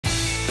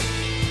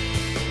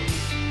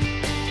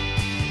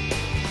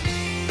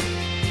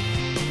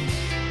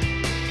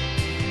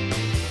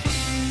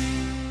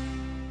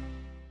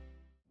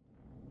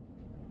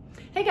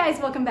Hey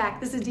guys, welcome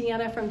back. This is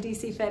Deanna from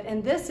DC Fitt,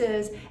 and this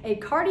is a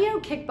cardio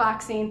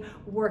kickboxing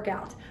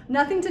workout.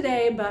 Nothing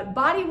today but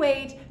body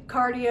weight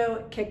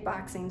cardio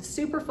kickboxing.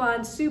 Super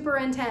fun, super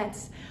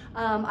intense.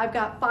 I've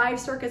got 5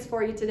 circuits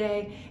for you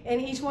today. In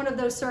each one of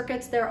those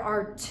circuits, there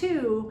are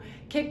 2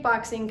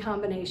 kickboxing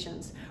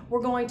combinations.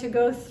 We're going to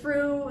go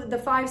through the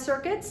 5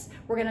 circuits.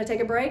 We're going to take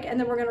a break, and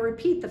then we're going to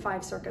repeat the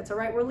 5 circuits. All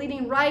right, we're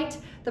leading right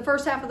the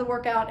first half of the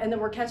workout, and then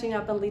we're catching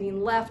up and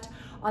leading left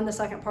on the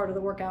second part of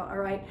the workout. All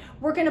right,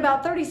 working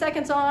about 30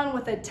 seconds on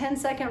with a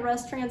 10-second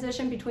rest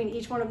transition between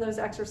each one of those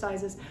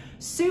exercises.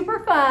 Super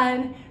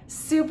fun,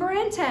 super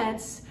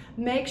intense.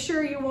 Make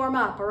sure you warm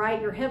up, all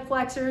right? Your hip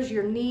flexors,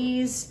 your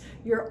knees,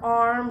 your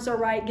arms, all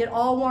right? Get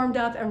all warmed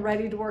up and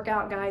ready to work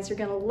out, guys. You're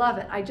gonna love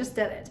it. I just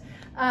did it.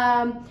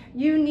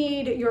 You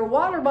need your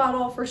water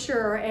bottle for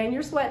sure and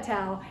your sweat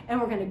towel,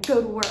 and we're gonna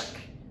go to work.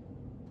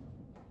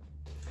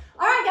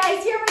 All right,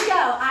 guys, here we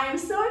go. I am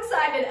so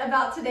excited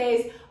about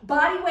today's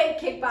bodyweight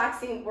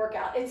kickboxing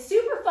workout. It's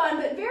super fun,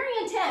 but very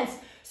intense.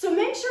 So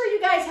make sure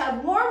you guys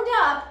have warmed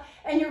up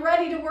and you're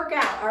ready to work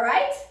out, all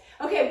right?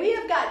 Okay, we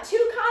have got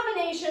 2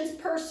 combinations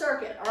per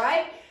circuit, all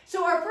right?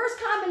 So our first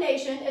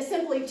combination is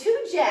simply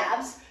 2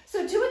 jabs,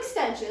 so 2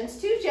 extensions,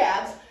 2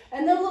 jabs,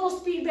 and then a little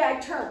speed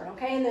bag turn,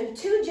 okay? And then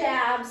 2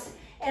 jabs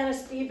and a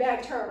speed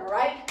bag turn, all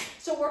right?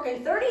 So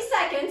working 30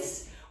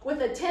 seconds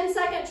with a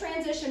 10-second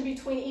transition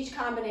between each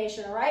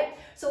combination, all right?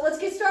 So let's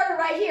get started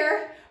right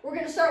here. We're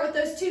gonna start with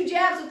those 2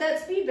 jabs with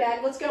that speed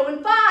bag. Let's go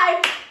in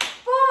 5,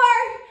 4,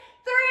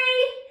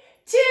 3,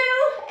 2,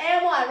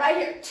 and 1. Right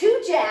here,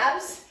 2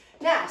 jabs.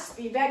 Now,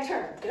 speed bag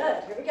turn.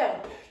 Good, here we go.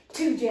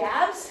 2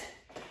 jabs,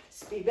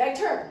 speed bag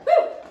turn.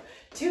 Woo!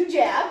 2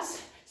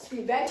 jabs,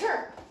 speed bag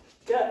turn.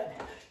 Good.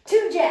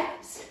 2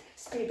 jabs,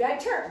 speed bag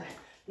turn.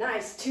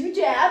 Nice. 2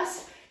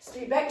 jabs,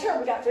 speed bag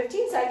turn. We got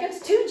 15 seconds.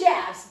 2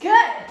 jabs.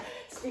 Good.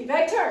 Speed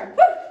bag turn.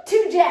 Woo!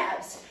 2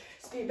 jabs,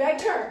 speed bag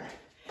turn.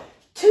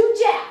 2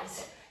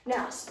 jabs.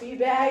 Now, speed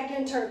bag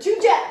and turn. 2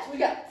 jabs. We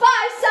got 5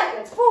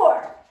 seconds.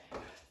 4,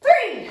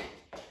 3,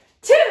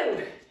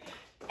 2,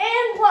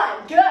 and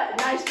 1. Good.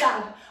 Nice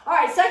job. All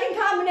right, second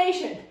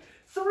combination.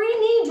 3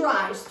 knee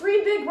drives.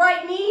 3 big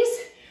right knees,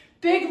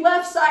 big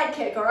left side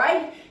kick, all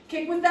right?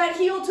 Kick with that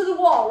heel to the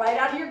wall, right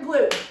out of your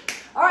glute.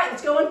 All right,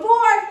 let's go in 4,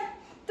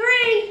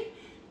 3,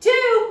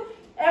 2,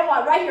 and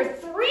 1. Right here,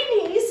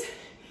 3 knees,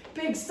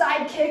 big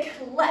side kick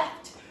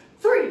left.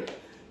 3,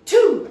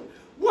 2,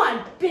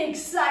 1. Big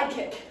side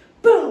kick.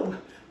 Boom,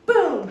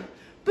 boom,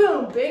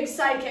 boom. Big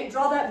side kick.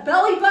 Draw that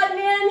belly button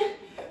in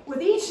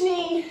with each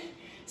knee.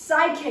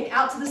 Side kick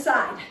out to the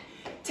side.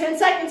 10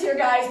 seconds here,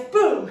 guys.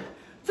 Boom.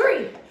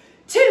 3,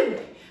 2,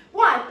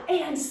 1.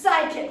 And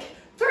side kick.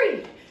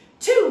 3,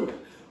 2,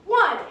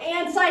 1.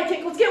 And side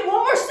kick. Let's get one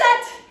more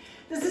set.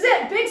 This is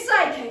it. Big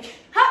side kick.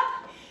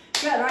 Hop.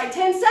 Good. All right,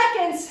 10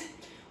 seconds.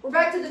 We're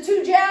back to the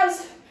 2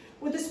 jabs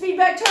with the speed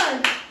back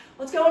turn.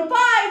 Let's go in 5,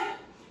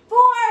 4,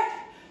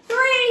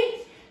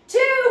 3,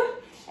 2,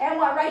 and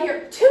 1. Right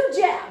here. 2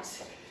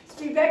 jabs.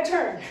 Speed back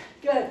turn.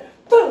 Good.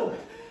 Boom.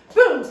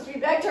 Boom.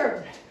 Speed back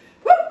turn.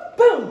 Woo!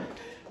 Boom,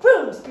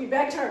 boom, speed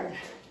back turn.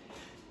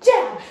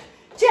 Jab,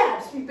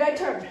 jab, speed back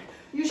turn.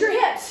 Use your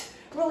hips.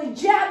 Really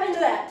jab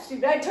into that.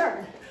 Speed back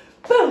turn.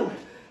 Boom,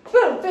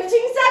 boom. 15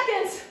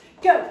 seconds.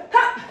 Go.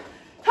 Hop,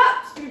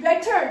 hop. Speed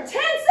back turn. 10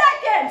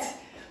 seconds.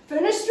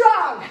 Finish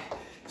strong.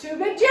 2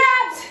 big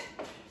jabs.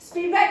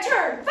 Speed back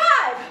turn.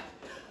 5,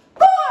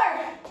 4,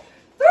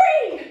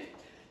 3,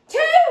 2,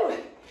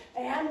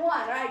 and 1.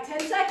 All right, 10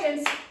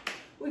 seconds.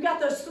 We got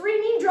those 3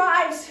 knee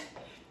drives.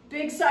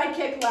 Big side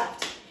kick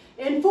left.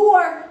 In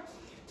 4,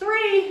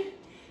 3,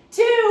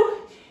 2,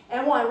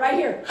 and 1. Right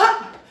here.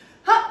 Hop,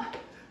 hop,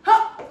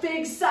 hop.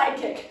 Big side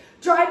kick.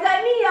 Drive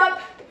that knee up.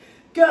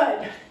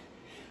 Good.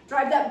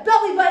 Drive that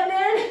belly button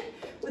in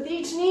with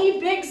each knee.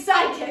 Big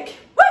side kick.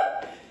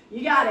 Woo!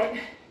 You got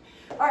it.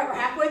 All right, we're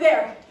halfway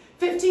there.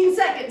 15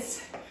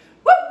 seconds.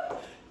 Woo!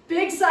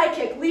 Big side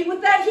kick. Lead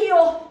with that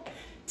heel.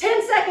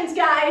 10 seconds,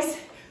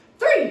 guys.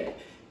 3,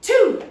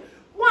 2,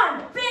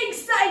 1. Big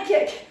side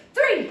kick.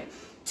 3,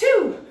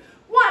 2,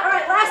 1. All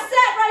right, last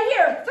set right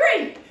here.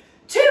 3,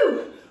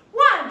 2,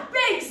 1.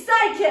 Big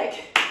side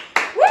kick.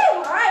 Woo!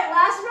 All right,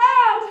 last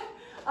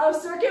round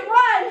of circuit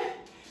 1.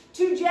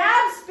 2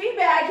 jabs, speed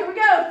bag. Here we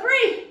go.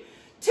 3,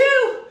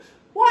 2,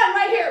 1.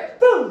 Right here.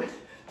 Boom,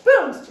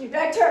 boom. Speed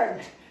bag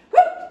turn. Woo!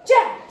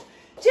 Jab,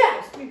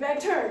 jab. Speed bag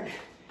turn.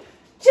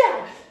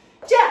 Jab,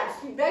 jab.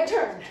 Speed bag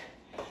turn.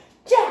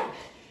 Jab,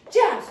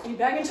 jab. Speed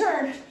bag and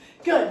turn.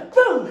 Good.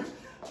 Boom,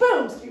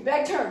 boom. Speed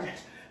bag turn.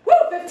 Woo!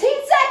 15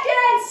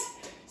 seconds.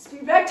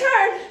 Speed back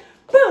turn.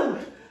 Boom,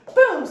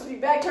 boom.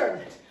 Speed back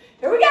turn.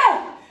 Here we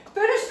go.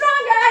 Finish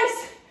strong,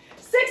 guys.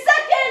 6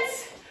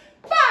 seconds.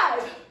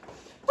 5,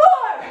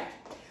 4,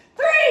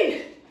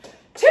 3,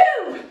 2,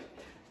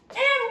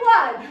 and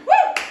 1.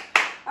 Woo!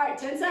 All right,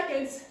 10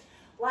 seconds.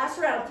 Last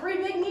round. 3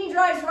 big knee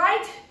drives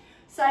right.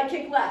 Side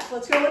kick left.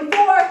 Let's go in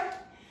 4,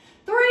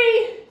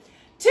 3,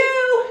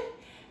 2,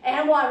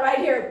 and 1. Right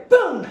here.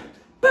 Boom,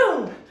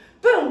 boom,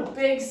 boom.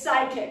 Big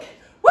side kick.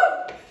 Woo!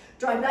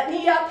 Drive that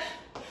knee up.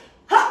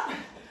 Hop,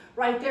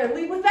 Right there,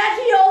 lead with that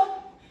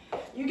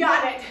heel. You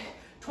got it.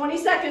 20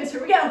 seconds,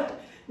 here we go.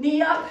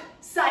 Knee up,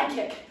 side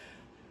kick.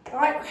 All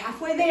right, we're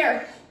halfway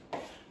there.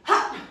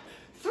 Hop,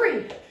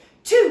 3,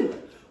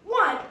 2,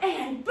 1,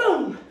 and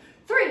boom.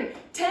 3,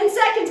 10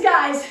 seconds,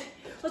 guys.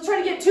 Let's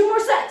try to get 2 more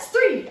sets.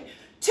 3,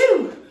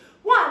 2,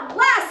 1,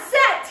 last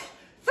set.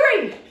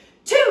 3,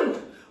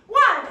 2,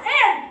 1,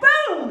 and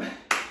boom.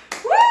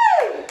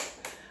 Woo!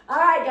 All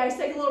right, guys,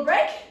 take a little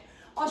break.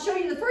 I'll show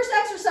you the first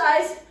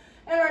exercise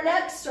in our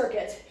next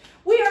circuit.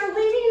 We are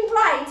leading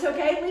right,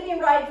 okay? Leading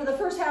right for the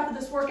first half of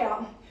this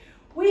workout.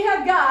 We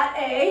have got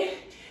a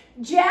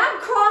jab,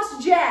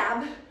 cross,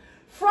 jab,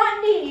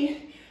 front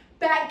knee,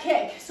 back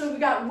kick. So we've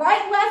got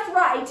right, left,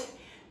 right,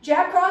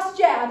 jab, cross,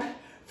 jab,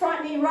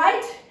 front knee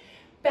right,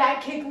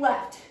 back kick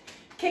left.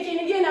 Kicking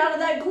again out of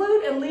that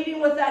glute and leading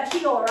with that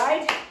heel, all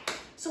right?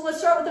 So let's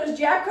start with those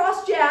jab,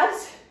 cross,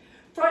 jabs,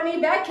 front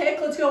knee, back kick.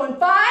 Let's go in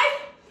 5,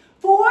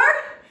 4,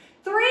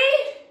 3,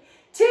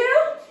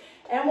 2,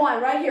 and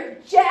 1. Right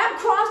here. Jab,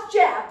 cross,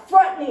 jab,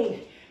 front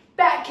knee,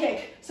 back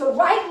kick. So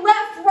right,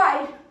 left,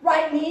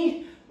 right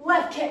knee,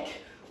 left kick.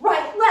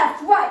 Right,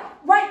 left,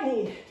 right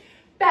knee,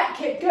 back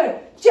kick. Good.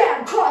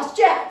 Jab, cross,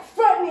 jab,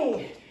 front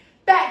knee,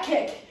 back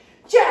kick.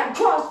 Jab,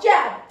 cross,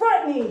 jab,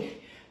 front knee,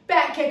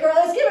 back kick. All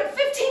right, let's give it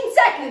 15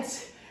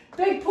 seconds.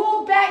 Big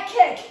pull, back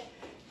kick.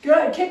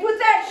 Good. Kick with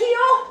that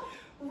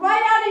heel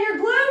right out of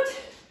your glute.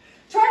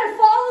 Try to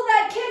follow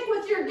that kick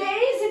with your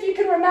gaze if you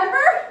can remember.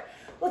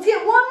 Let's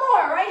get one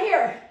more right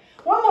here.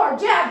 One more.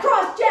 Jab,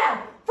 cross, jab,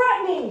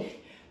 front knee,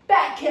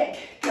 back kick.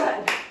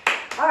 Good.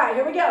 All right,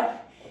 here we go.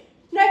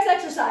 Next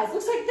exercise.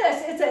 Looks like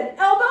this. It's an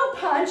elbow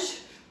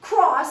punch,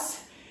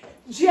 cross,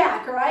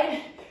 jack, all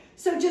right?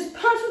 So just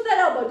punch with that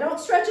elbow. Don't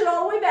stretch it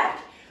all the way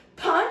back.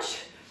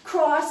 Punch,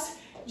 cross,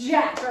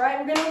 jack, all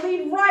right? We're going to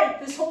lead right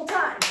this whole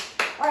time.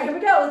 All right, here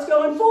we go. Let's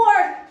go in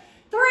 4,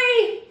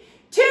 3,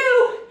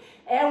 2,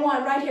 and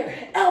 1. Right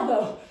here.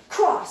 Elbow,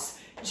 cross,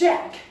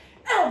 jack,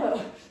 elbow,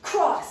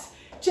 cross,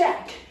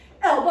 jack,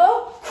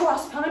 elbow,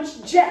 cross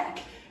punch, jack,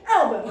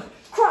 elbow,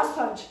 cross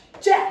punch,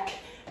 jack,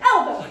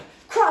 elbow,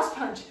 cross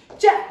punch,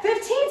 jack.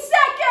 15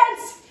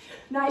 seconds.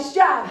 Nice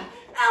job.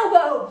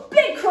 Elbow,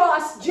 big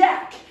cross,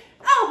 jack,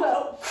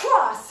 elbow,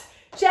 cross,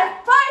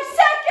 jack. 5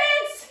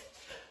 seconds.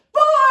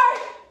 4,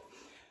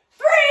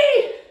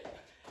 3,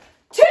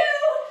 2,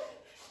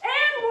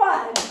 and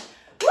 1.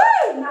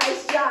 Woo,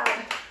 nice job.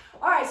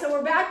 All right, so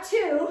we're back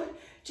to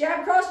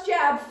jab, cross,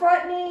 jab,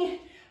 front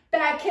knee,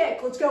 back kick.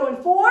 Let's go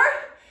in 4,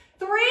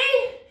 3,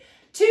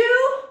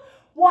 2,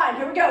 1.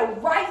 Here we go.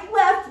 Right,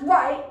 left,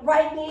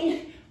 right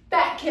knee,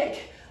 back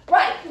kick.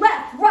 Right,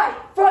 left, right,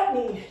 front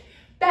knee,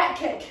 back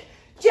kick.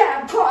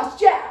 Jab, cross,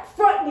 jab,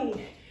 front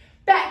knee,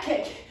 back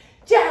kick.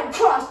 Jab,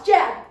 cross,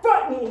 jab,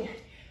 front knee,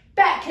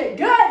 back kick.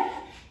 Good.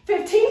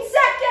 15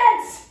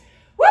 seconds.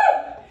 Woo!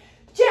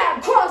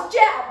 Jab, cross,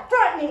 jab,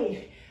 front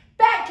knee,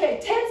 back kick.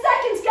 10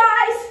 seconds,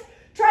 guys.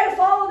 Try to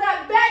follow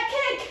that back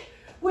kick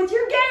with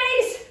your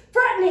gaze.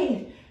 Front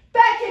knee,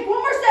 back kick. One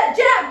more set.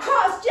 Jab,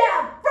 cross,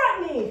 jab,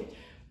 front knee,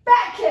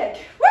 back kick.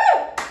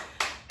 Woo!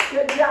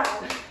 Good job.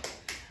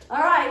 All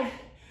right.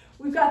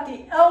 We've got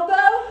the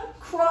elbow,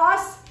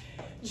 cross,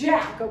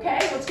 jack, okay?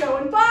 Let's go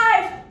in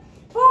 5,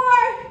 4,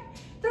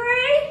 3,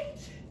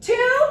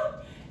 2,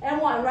 and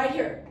 1. Right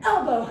here.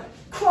 Elbow,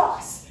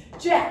 cross,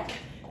 jack,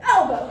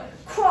 elbow,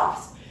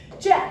 cross,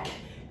 jack,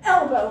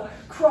 elbow,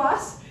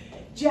 cross,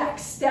 jack.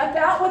 Step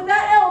out with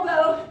that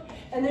elbow,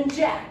 and then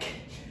jack,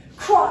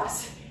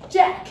 cross,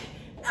 jack,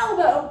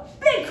 elbow,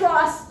 big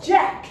cross,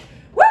 jack.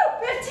 Woo!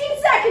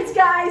 15 seconds,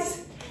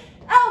 guys.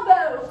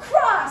 Elbow,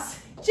 cross,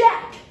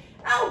 jack,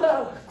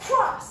 elbow,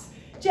 cross,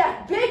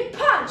 jack. Big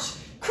punch,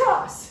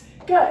 cross.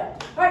 Good.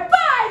 All right,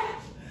 5,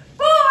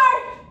 4,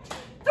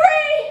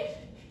 3,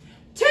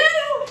 2,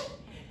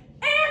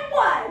 and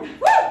 1.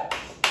 Woo!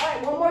 All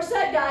right, one more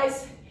set,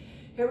 guys.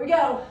 Here we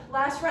go.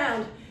 Last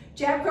round.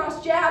 Jab,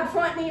 cross, jab,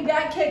 front knee,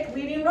 back kick,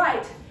 leading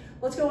right.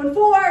 Let's go in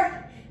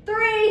 4,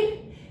 3,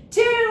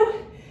 2,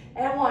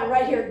 and 1.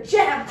 Right here.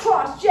 Jab,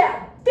 cross,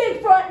 jab,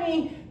 big front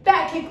knee,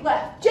 back kick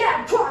left.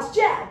 Jab, cross,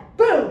 jab,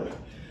 boom,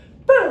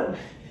 boom.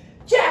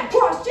 Jab,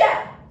 cross,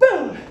 jab,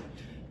 boom,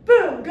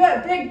 boom.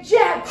 Good. Big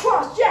jab,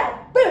 cross,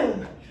 jab,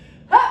 boom.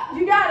 Up,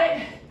 you got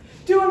it.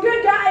 Doing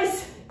good,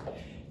 guys.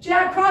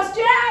 Jab, cross,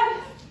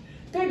 jab,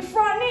 big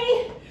front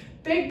knee,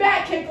 big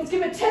back kick. Let's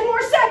give it 10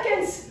 more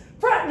seconds.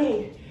 Front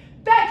knee,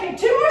 back kick.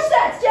 2 more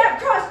sets. Jab,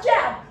 cross,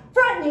 jab,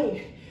 front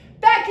knee,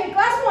 back kick.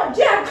 Last one.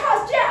 Jab,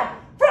 cross, jab,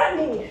 front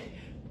knee,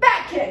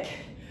 back kick.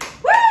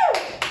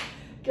 Woo!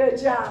 Good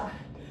job.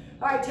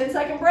 All right,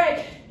 10-second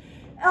break.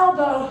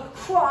 Elbow,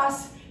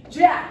 cross,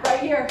 jack. Right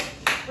here.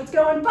 Let's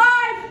go in 5,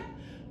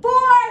 4,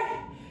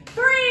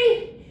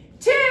 3,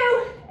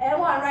 2, and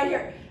 1. Right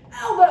here.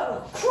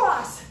 Elbow,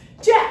 cross,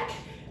 jack.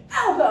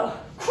 Elbow,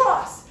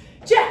 cross,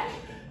 jack.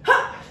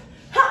 Hop,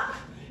 hop,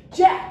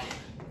 jack.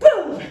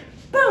 Boom,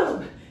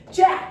 boom,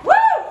 jack. Woo!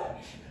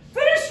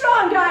 Finish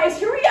strong, guys.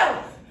 Here we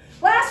go.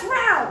 Last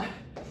round.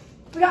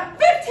 We got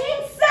 15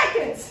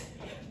 seconds.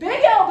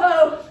 Big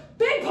elbow,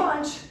 big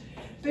punch,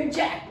 big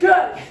jack.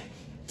 Good.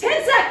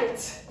 10 seconds.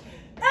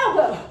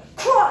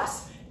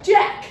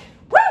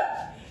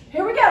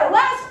 Here we go.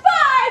 Last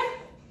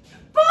 5,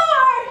 4,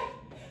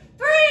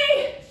 3,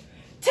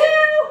 2,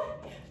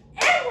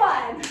 and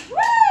 1.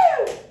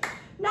 Woo!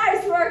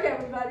 Nice work,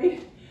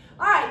 everybody.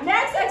 All right,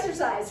 next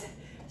exercise.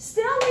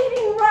 Still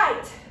leading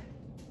right.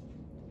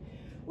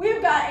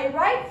 We've got a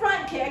right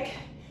front kick,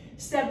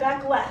 step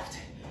back left.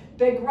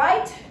 Big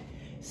right,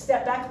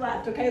 step back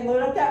left. Okay,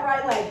 load up that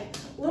right leg.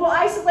 Little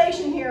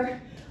isolation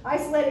here,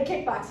 isolated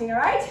kickboxing,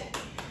 all right?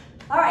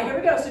 All right, here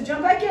we go. So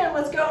jump back in.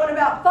 Let's go in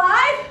about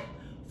 5,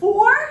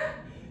 4,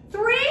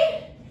 3,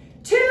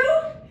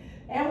 2,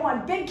 and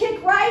 1. Big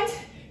kick right,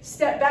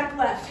 step back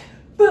left.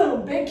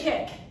 Boom, big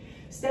kick.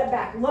 Step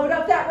back, load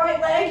up that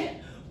right leg.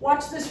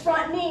 Watch this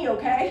front knee,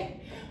 okay?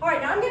 All right,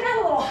 now I'm gonna have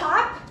a little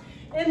hop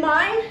in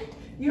mine.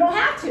 You don't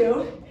have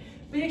to,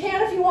 but you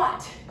can if you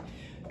want.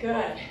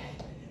 Good.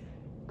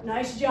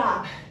 Nice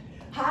job.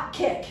 Hop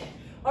kick.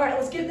 All right,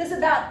 let's give this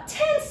about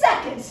 10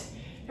 seconds.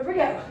 Here we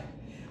go.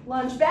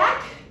 Lunge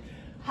back,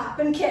 hop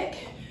and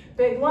kick.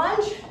 Big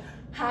lunge,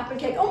 hop and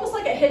kick, almost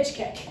like a hitch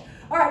kick.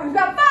 All right, we've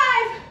got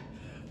 5,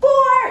 4,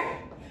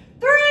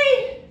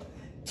 3,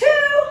 2,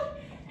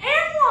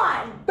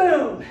 and 1.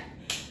 Boom.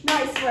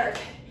 Nice work.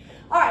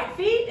 All right,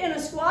 feet in a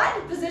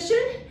squat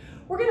position.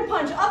 We're gonna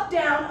punch up,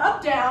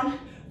 down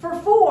for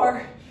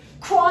 4,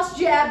 cross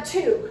jab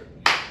 2.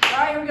 All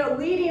right, here we go,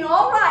 leading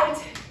all right.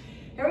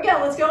 Here we go,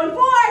 let's go in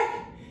 4,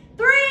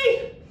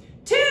 3,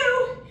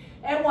 2,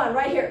 and 1.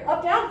 Right here,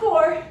 up, down,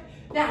 4.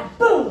 Now,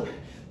 boom,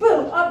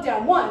 boom, up,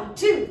 down, 1,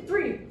 2,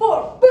 3,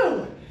 4,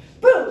 boom,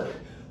 boom.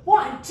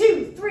 1,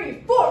 2,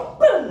 3, 4,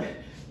 boom,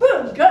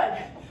 boom, good.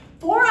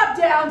 4 up,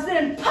 downs,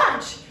 then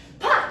punch,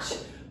 punch.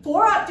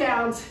 4 up,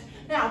 downs.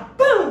 Now,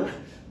 boom,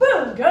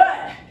 boom,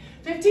 good.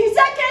 15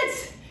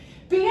 seconds.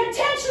 Be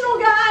intentional,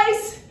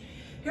 guys.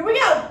 Here we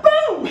go,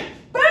 boom,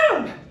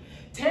 boom.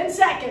 10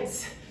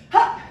 seconds.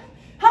 Hop,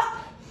 hop.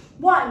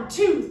 1,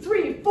 2,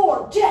 3,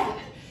 4, jab,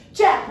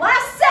 jab.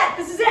 Last set,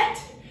 this is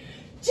it.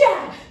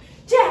 Jab,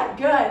 jab,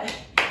 good.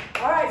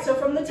 All right, so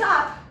from the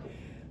top,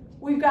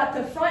 we've got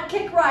the front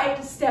kick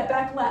right, step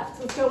back left.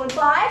 Let's go in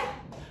 5,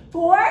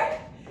 4,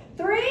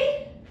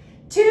 3,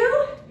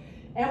 2,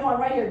 and 1.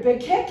 Right here, big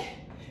kick,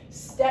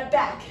 step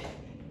back,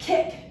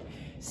 kick,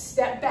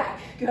 step back,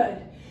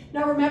 good.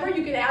 Now remember,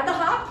 you can add the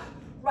hop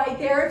right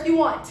there if you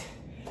want.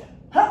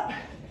 Hop,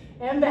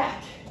 and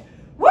back.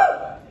 Woo!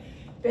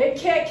 Big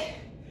kick,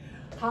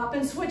 hop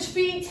and switch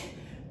feet,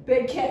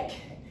 big kick.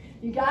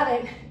 You got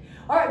it.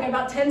 All right, got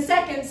about 10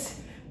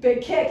 seconds.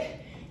 Big kick,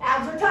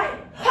 abs are tight.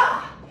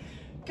 Ha!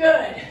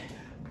 Good.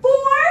 4,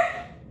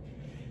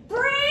 3,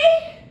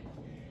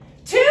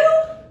 2,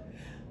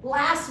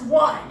 last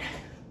 1.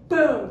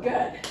 Boom,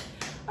 good.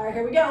 All right,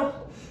 here we go.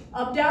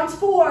 Up, downs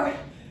 4,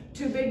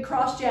 2 big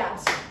cross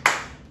jabs.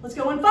 Let's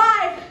go in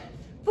 5,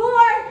 4,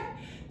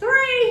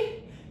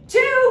 3,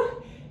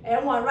 2,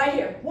 and 1. Right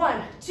here.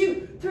 1,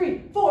 2,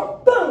 3,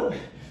 4, boom,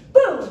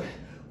 boom.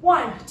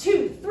 1,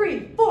 2, 3,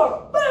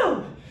 4,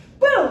 boom,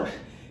 boom.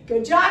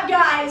 Good job,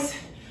 guys.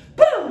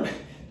 Boom,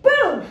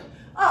 boom.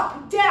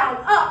 Up,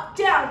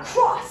 down,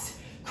 cross,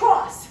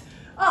 cross.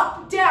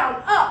 Up,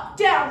 down,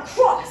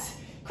 cross,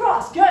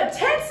 cross. Good.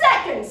 10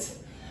 seconds.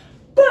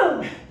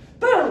 Boom,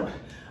 boom.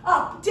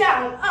 Up,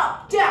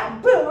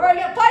 down, boom. All right,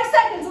 we got 5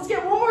 seconds. Let's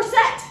get one more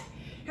set.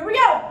 Here we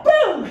go.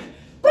 Boom,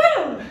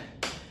 boom.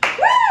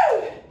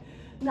 Woo!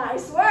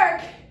 Nice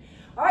work.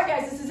 All right,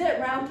 guys, this is it.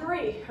 Round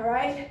 3, all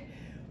right?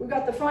 We've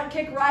got the front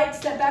kick right,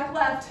 step back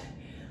left.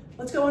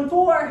 Let's go in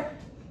 4,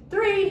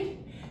 3,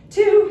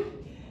 2,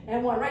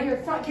 and 1. Right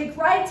here, front kick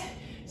right,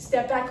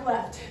 step back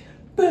left.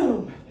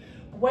 Boom,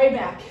 way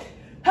back,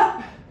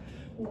 hop,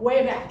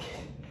 way back.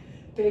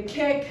 Big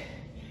kick,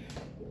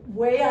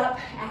 way up,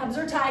 abs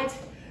are tight.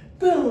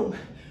 Boom,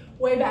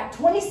 way back,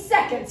 20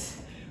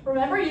 seconds.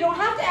 Remember, you don't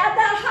have to add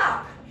that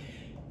hop.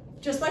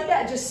 Just like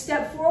that, just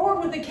step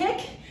forward with a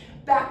kick,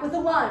 back with a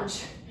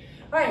lunge.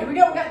 All right, here we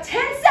go, we got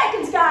 10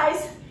 seconds,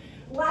 guys.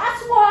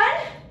 Last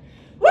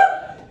one, woo!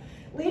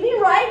 Leading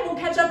right, we'll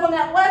catch up on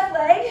that left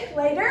leg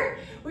later.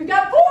 We've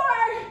got 4,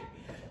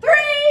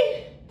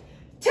 3,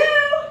 2,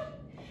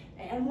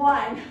 and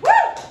 1,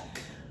 woo!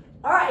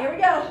 All right, here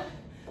we go.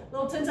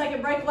 Little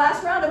 10-second break,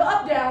 last round of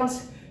up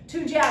downs,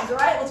 2 jabs, all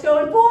right? Let's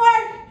go in 4,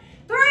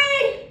 3,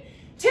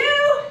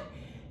 2,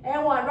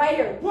 and 1. Right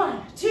here,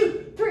 1,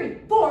 2, 3,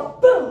 4,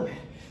 boom,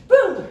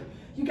 boom.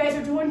 You guys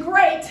are doing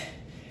great.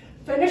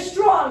 Finish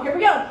strong, here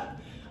we go.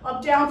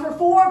 Up, down for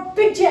 4,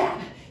 big jab,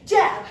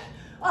 jab.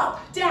 Up,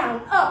 down,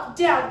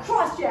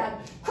 cross jab,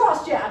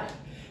 cross jab.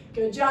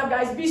 Good job,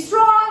 guys. Be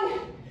strong,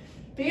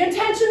 be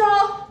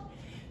intentional.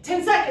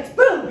 10 seconds,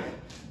 boom,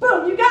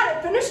 boom, you got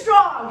it. Finish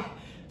strong,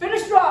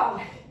 finish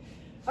strong.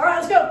 All right,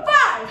 let's go.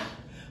 5,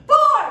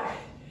 4,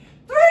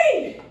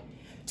 3,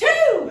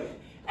 2,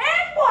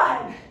 and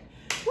 1.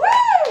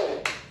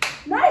 Woo!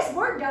 Nice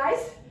work,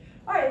 guys.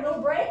 All right, a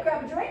little break,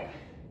 grab a drink.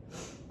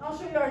 I'll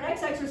show you our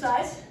next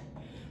exercise.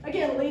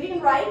 Again,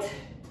 leading right.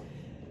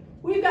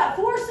 We've got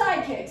 4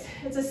 side kicks.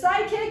 It's a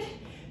side kick,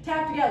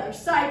 tap together,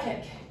 side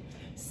kick,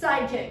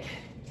 side kick,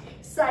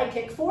 side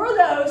kick. 4 of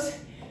those,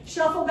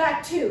 shuffle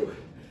back 2.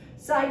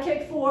 side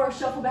kick 4,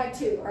 shuffle back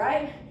 2, all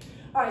right?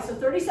 All right, so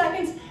 30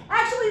 seconds.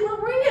 Actually, we're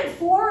going to get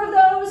 4 of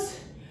those.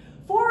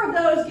 4 of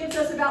those gives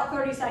us about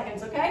 30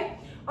 seconds, okay?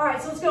 All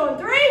right, so let's go in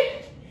 3,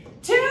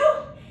 2,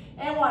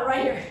 and 1,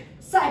 right here.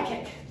 Side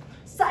kick,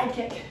 side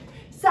kick,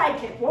 side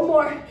kick. One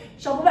more,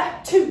 shuffle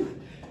back,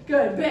 2.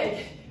 Good,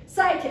 big.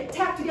 Side kick,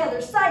 tap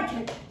together, side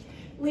kick.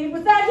 Lead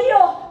with that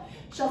heel,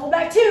 shuffle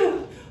back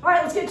 2. All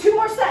right, let's get 2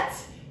 more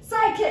sets.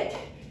 Side kick,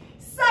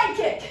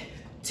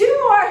 2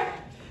 more,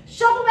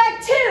 shuffle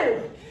back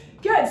 2.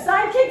 Good,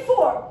 side kick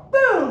 4,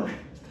 boom,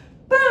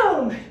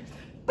 boom,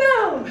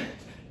 boom,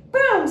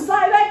 boom,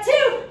 slide back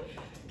 2.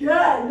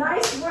 Good,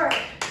 nice work.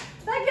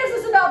 That gives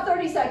us about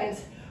 30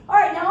 seconds. All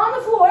right, now on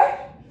the floor,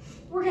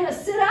 we're gonna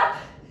sit up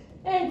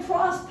and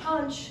cross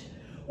punch.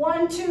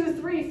 1, 2,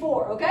 3,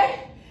 4,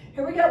 okay?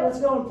 Here we go,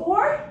 let's go in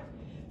 4,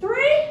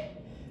 3,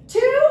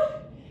 2,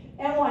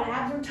 and 1.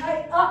 Abs are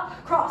tight,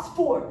 up, cross,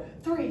 4,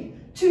 3,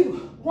 2,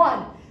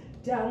 1.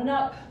 Down and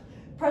up.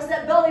 Press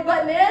that belly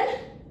button in.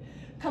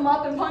 Come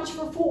up and punch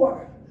for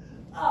 4.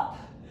 Up.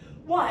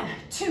 1,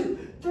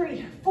 2,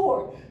 3,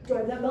 4.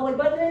 Drive that belly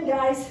button in,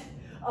 guys.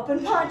 Up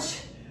and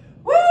punch.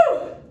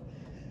 Woo!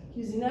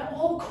 Using that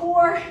whole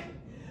core.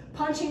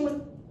 Punching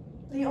with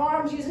the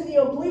arms, using the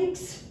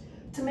obliques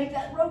to make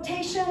that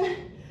rotation.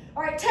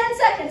 All right, 10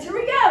 seconds. Here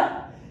we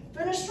go.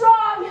 Finish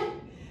strong.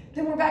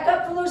 Then we're back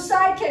up for those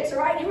side kicks. All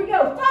right, here we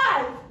go.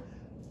 5,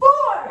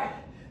 4,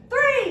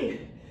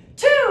 3,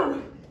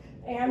 2,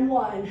 and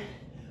 1.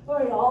 All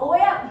right, all the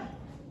way up.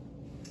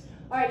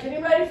 All right,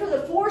 getting ready for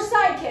the 4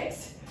 side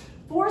kicks.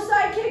 4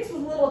 side kicks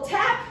with a little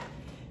tap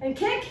and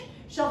kick.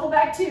 Shuffle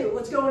back 2.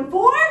 Let's go in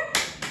 4,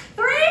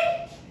 3,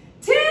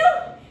 2,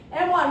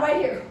 and 1. Right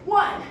here.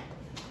 1,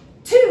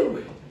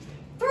 2,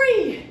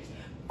 3,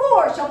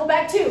 4. Shuffle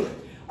back 2.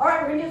 All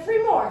right, we're gonna get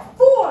 3 more.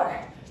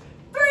 4,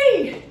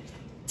 3,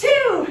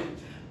 2,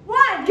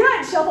 1.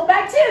 Good. Shuffle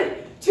back 2.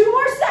 2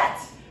 more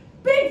sets.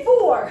 Big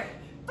 4,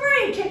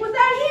 3. Kick with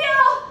that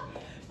heel.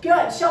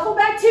 Good. Shuffle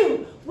back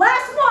 2.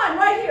 Last one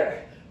right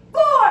here.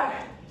 4,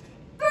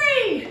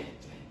 3,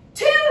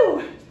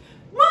 2,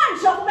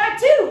 1. Shuffle back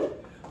 2.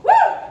 Woo!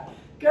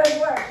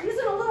 Good work.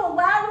 Using a little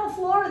lateral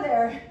floor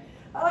there.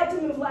 I like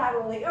to move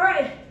laterally. All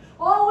right.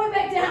 All the way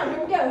back down.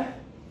 Here we go.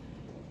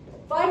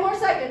 5 more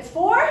seconds.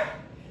 4,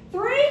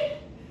 3,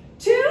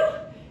 2,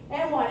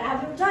 and 1.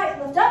 Abs are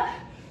tight. Lift up.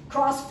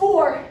 Cross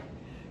 4.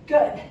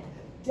 Good.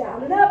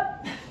 Down and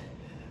up.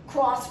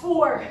 Cross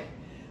 4.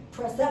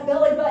 Press that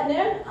belly button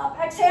in. Up,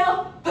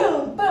 exhale.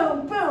 Boom,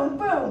 boom, boom,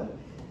 boom.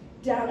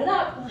 Down and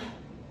up.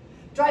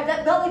 Drive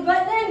that belly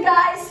button in,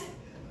 guys.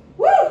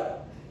 Woo!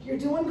 You're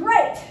doing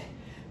great.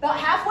 About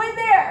halfway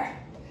there.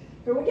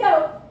 Here we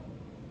go.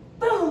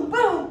 Boom,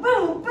 boom,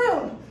 boom,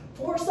 boom.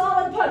 4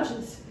 solid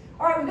punches.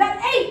 All right, we've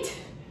got 8,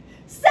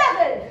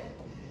 7,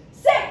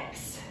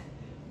 6,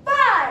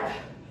 5,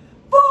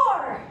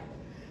 4,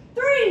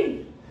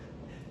 3,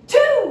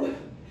 2,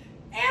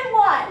 and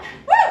 1.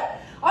 Woo!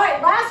 All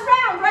right, last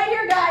round right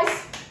here,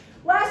 guys.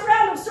 Last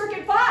round of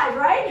circuit 5,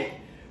 right?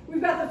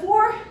 We've got the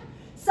 4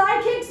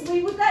 side kicks,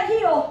 lead with that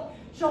heel,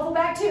 shuffle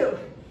back 2.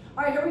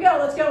 All right, here we go.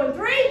 Let's go in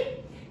 3,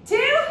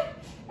 2,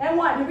 and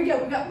 1. Here we go.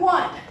 We've got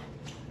 1,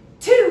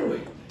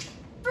 2,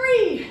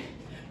 3,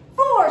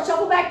 4.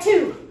 Shuffle back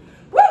 2.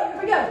 Woo!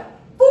 Here we go.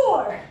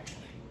 4,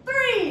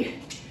 3,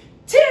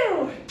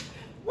 2,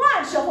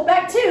 1. Shuffle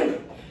back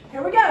 2.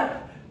 Here we go.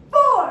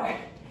 4,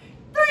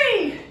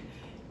 3,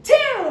 2,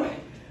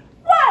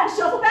 1.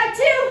 Shuffle back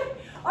 2.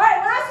 All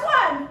right, last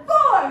one.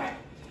 4,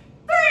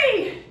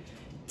 3,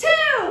 2.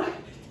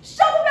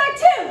 Shuffle back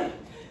 2.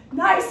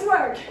 Nice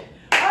work.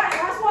 All right,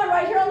 last one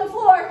right here on the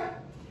floor.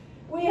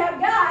 We have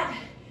got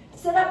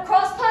sit up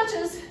cross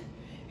punches.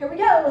 Here we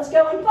go. Let's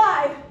go in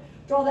 5.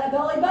 Draw that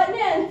belly button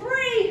in.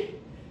 3,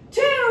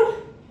 2,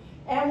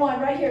 and 1.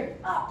 Right here.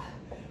 Up.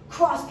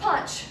 Cross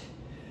punch.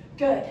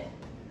 Good.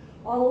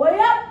 All the way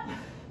up.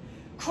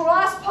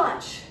 Cross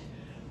punch.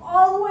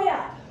 All the way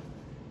up.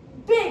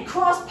 Big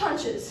cross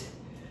punches.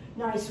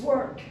 Nice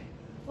work.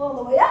 All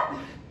the way up.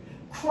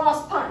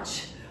 Cross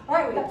punch. All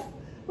right,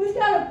 we've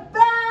got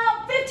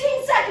about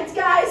 15 seconds,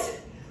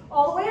 guys.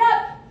 All the way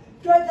up.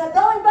 Drive that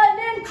belly button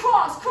in.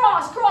 Cross,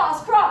 cross,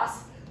 cross,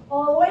 cross.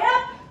 All the way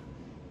up.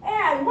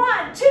 And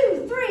 1,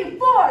 2, 3,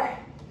 4.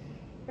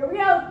 Here we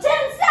go. 10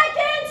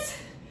 seconds.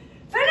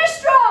 Finish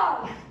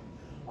strong.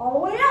 All the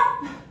way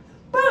up.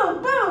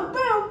 Boom, boom,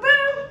 boom,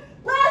 boom.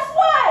 Last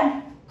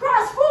one.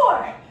 Cross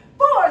 4,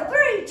 4,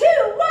 3, 2,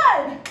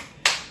 1.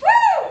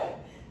 Woo!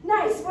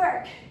 Nice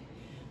work.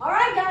 All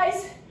right,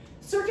 guys.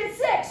 Circuit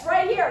 6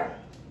 right here.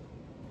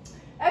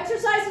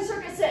 Exercise in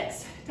circuit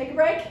 6. Take a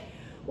break.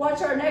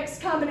 Watch our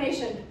next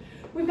combination.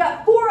 We've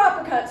got 4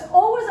 uppercuts.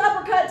 Always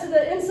uppercut to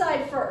the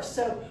inside first.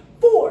 So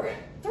 4,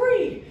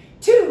 3,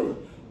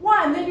 2,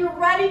 1. Then you're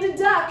ready to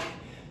duck.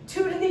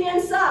 2 to the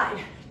inside.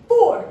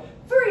 4,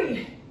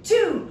 3,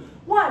 2,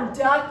 1.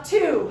 Duck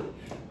 2.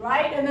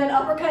 Right? And then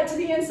uppercut to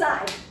the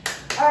inside.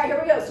 All right, here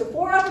we go. So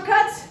 4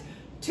 uppercuts,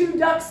 2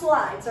 duck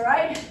slides. All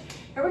right?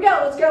 Here we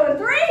go. Let's go in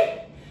 3,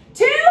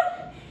 2,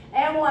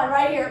 and 1.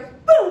 Right here.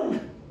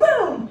 Boom,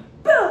 boom,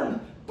 boom.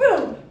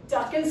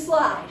 duck and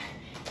slide.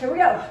 Here we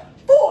go.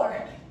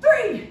 4,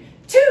 3,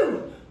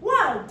 2,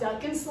 1,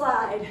 duck and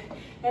slide.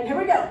 And here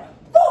we go.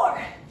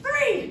 4,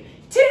 3,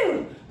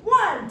 2,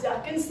 1,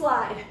 duck and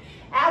slide.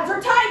 Abs are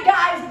tight,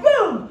 guys.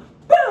 Boom,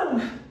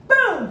 boom,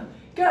 boom.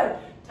 Good.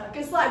 Duck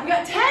and slide. We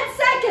got 10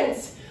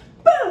 seconds.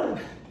 Boom.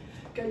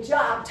 Good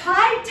job.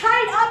 Tight,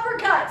 tight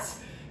uppercuts.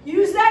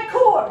 Use that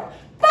core.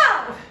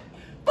 5,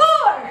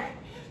 4,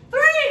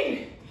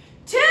 3,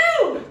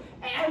 2,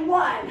 and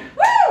 1.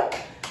 Woo!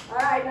 All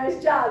right,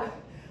 nice job.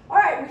 All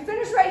right, we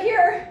finished right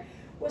here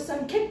with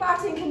some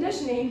kickboxing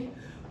conditioning.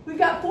 We've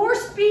got 4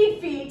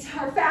 speed feet,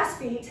 or fast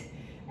feet,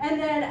 and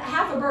then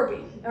half a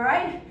burpee, all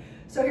right?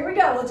 So here we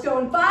go. Let's go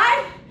in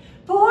 5,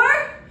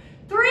 4,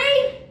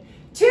 3,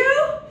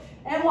 2,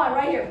 and 1.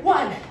 Right here.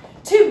 1,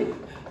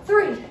 2,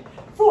 3,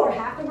 4.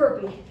 Half a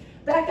burpee.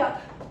 Back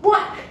up.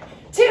 1,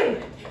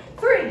 2,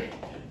 3,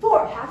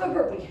 4. Half a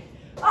burpee.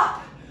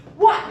 Up.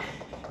 1,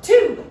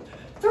 2,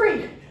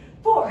 3,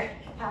 4.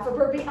 Half a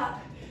burpee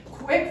up.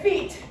 Quick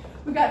feet.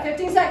 We've got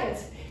 15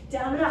 seconds.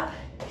 Down and up.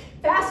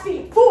 Fast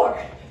feet. 4,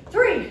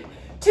 3,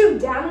 2.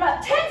 Down and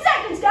up. 10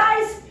 seconds,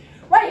 guys.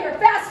 Right here.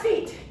 Fast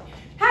feet.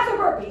 Half a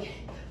burpee.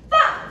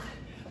 5,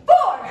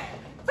 4,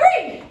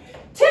 3,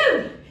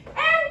 2,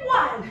 and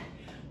 1.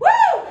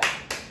 Woo!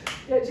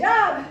 Good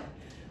job.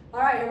 All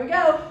right, here we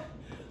go.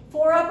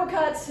 4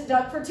 uppercuts,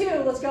 duck for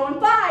 2. Let's go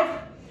in 5,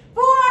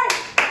 4,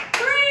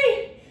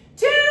 3,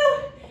 2,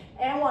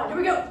 and 1. Here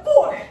we go.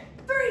 4,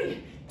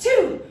 3,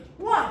 2,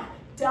 1.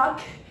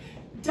 Duck,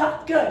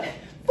 duck. Good.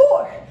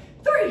 4,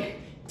 3,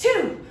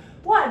 2,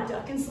 1.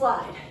 Duck and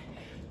slide.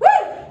 Woo!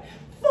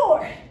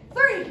 4,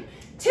 3,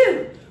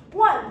 2,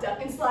 1. Duck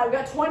and slide. We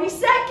got 20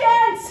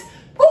 seconds.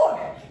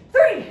 4,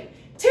 3,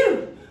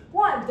 2,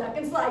 1. Duck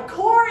and slide.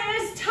 Core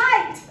is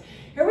tight.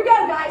 Here we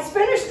go, guys.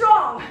 Finish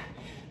strong.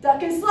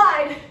 Duck and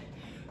slide.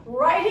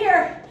 Right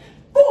here.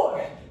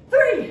 4,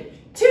 3,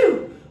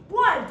 2,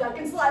 1. Duck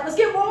and slide. Let's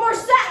get one more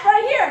set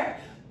right here.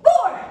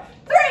 4,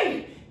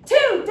 3,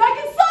 2. Duck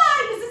and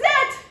slide. This is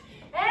it.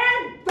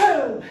 And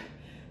boom.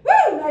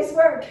 Woo! Nice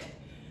work.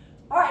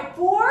 All right,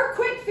 4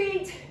 quick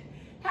feet.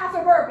 Half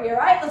a burpee, all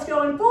right? Let's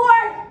go in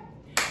 4,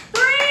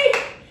 3,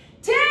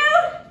 2,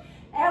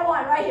 and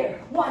 1. Right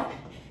here. 1,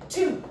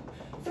 2,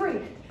 3,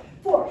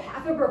 4.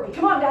 Half a burpee.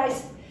 Come on,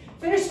 guys.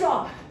 Finish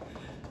strong.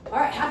 All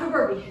right, half a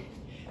burpee.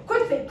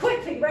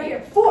 Quick feet right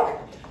here. 4,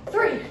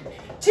 3,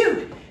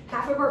 2,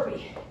 half a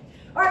burpee.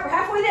 All right, we're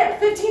halfway there.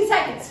 15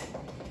 seconds.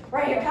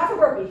 Right here, half a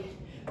burpee.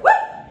 Woo!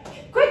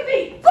 Quick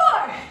feet.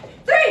 4,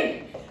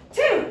 3,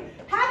 2,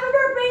 half a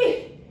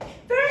burpee.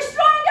 Finish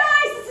strong,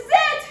 guys. This is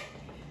it.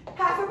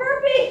 Half a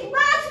burpee.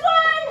 Last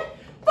one.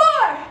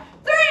 4,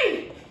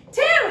 3,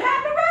 2,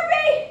 half a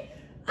burpee.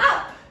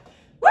 Up.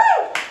 Woo!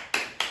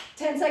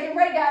 10-second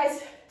break,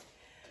 guys.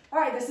 All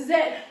right, this is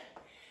it.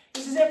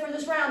 This is it for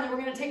this round. Then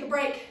we're going to take a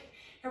break.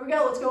 Here we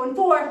go. Let's go in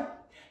 4,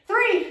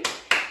 3,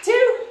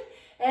 2,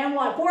 and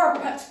 1. 4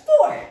 uppercuts.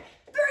 4,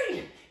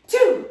 3,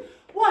 2,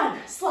 1.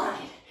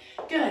 Slide.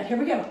 Good. Here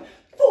we go.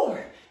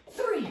 4,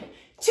 3,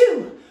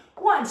 2,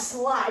 1.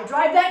 Slide.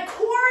 Drive that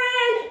core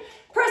in.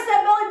 Press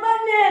that belly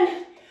button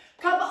in.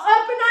 Come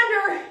up and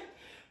under.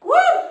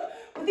 Woo!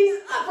 With these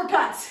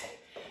uppercuts.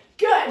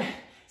 Good.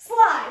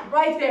 Slide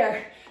right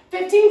there.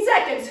 15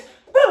 seconds.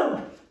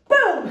 Boom.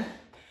 Boom.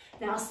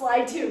 Now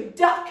slide 2.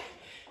 Duck.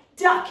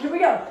 Duck. Here we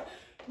go.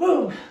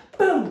 Boom.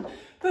 Boom.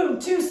 Boom.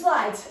 2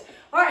 slides.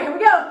 All right, here we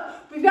go.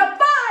 We've got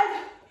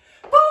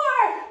 5, 4,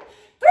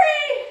 3,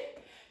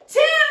 2,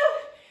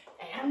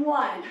 and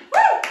 1.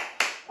 Woo!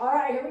 All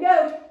right, here we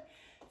go.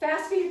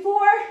 Fast feet 4,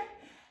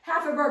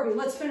 half a burpee.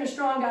 Let's finish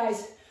strong,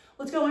 guys.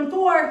 Let's go in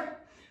 4,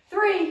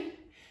 3,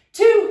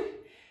 2,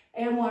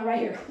 and 1. Right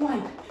here.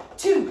 1,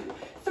 2,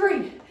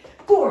 3,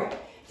 4.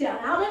 Down,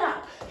 out, and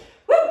up.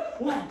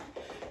 Woo! 1,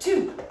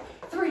 2,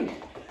 3,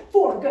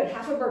 4. Good.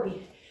 Half a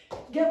burpee.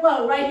 Get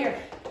low right here.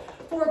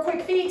 4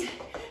 quick feet.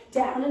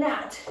 Down and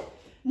out.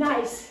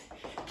 Nice.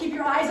 Keep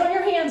your eyes on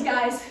your hands,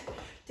 guys.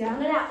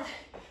 Down and out.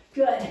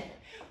 Good.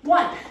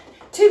 1,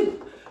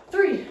 2,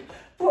 3,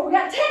 4. We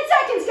got 10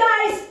 seconds,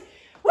 guys.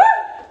 Woo!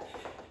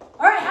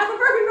 All right, half a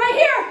burpee right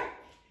here.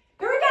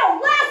 Here we go.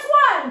 Last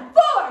one.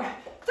 4,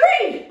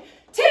 3,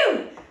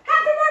 2.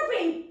 Half a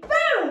burpee.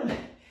 Boom.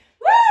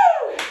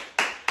 Woo!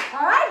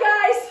 All right,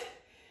 guys.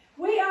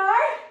 We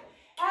are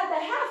at the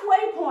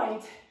halfway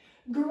point.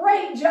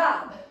 Great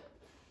job.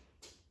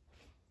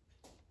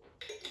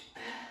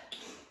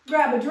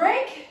 Grab a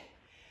drink.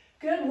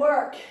 Good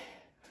work.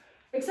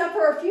 Except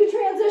for a few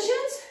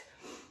transitions,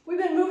 we've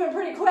been moving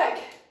pretty quick.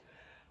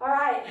 All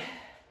right.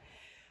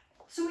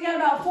 So we got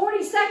about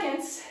 40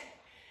 seconds,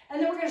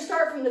 and then we're going to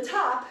start from the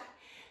top.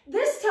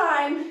 This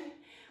time,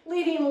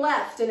 leading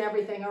left and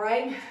everything, all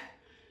right?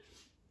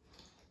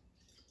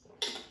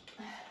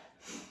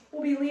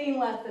 We'll be leading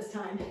left this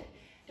time.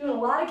 Doing a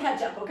lot of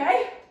catch up,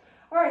 okay?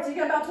 All right, so you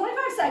got about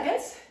 25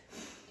 seconds.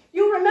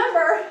 You'll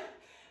remember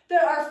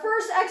that our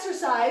first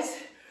exercise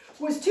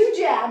was 2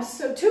 jabs,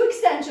 so 2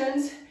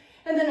 extensions,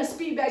 and then a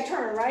speed bag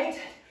turn, right?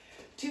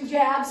 2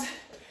 jabs,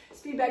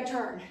 speed bag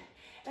turn.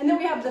 And then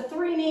we have the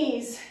 3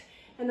 knees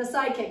and the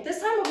side kick.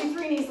 This time will be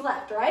 3 knees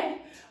left,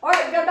 right? All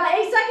right, we've got about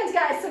 8 seconds,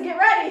 guys, so get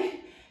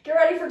ready. Get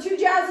ready for 2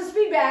 jabs of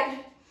speed bag.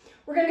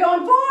 We're gonna go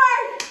in 4,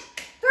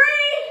 3,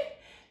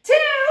 2,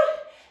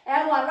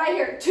 and 1. Right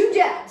here, 2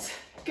 jabs.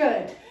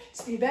 Good.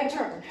 Speed bag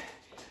turn.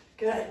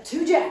 Good.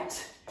 2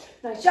 jabs.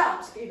 Nice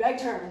job. Speed bag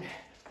turn.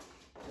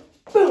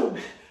 Boom.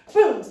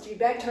 Boom. Speed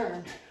bag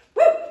turn.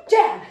 Woo.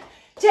 Jab.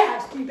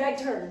 Jab. Speed bag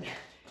turn.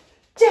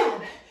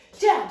 Jab.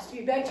 Jab.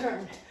 Speed bag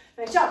turn.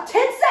 Nice job.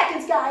 10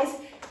 seconds, guys.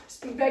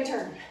 Speed bag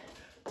turn.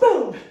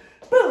 Boom.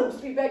 Boom.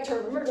 Speed bag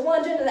turn. Remember to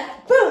lunge into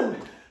that. Boom.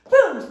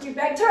 Boom. Speed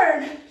bag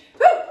turn.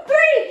 Woo.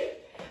 3,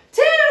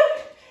 2,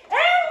 and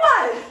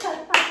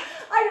 1.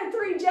 I did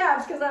 3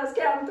 jabs because I was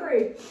counting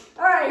 3.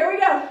 All right, here we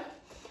go.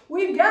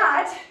 We've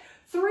got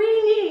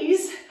 3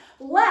 knees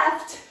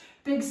left.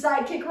 Big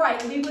side kick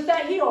right. Lead with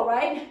that heel,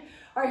 right?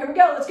 All right, here we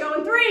go. Let's go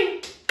in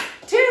 3,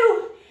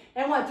 2,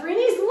 and 1. 3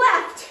 knees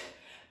left.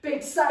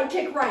 Big side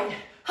kick right.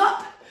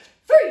 Hop.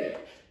 3,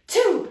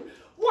 2,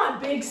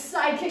 1. Big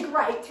side kick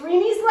right. 3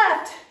 knees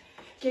left.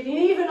 Getting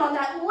even on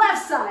that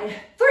left side.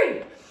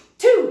 3,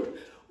 2,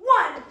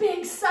 1.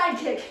 Big side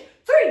kick.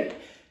 3,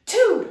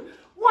 2,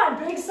 1.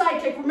 Big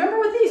side kick. Remember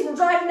with these, we're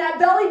driving that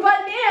belly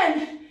button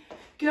in.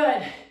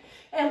 Good.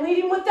 And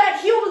leading with that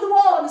heel to the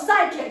wall on the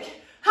side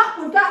kick. Hop.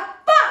 We've got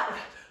 5,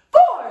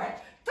 4,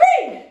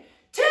 3,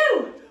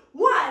 2,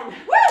 1.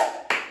 Woo!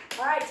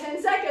 All right,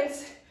 10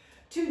 seconds.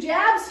 2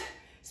 jabs.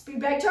 Speed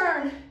bag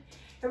turn.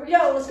 Here we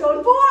go. Let's go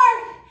in 4,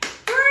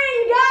 3.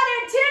 You got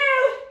it.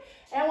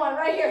 2, and 1.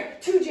 Right here.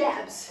 2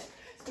 jabs.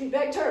 Speed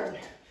bag turn.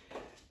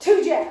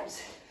 2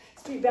 jabs.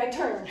 Speed bag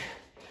turn.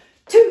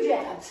 2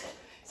 jabs.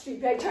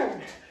 Speed bag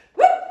turn.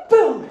 Woo!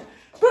 Boom.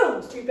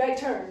 Boom. Speed bag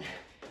turn.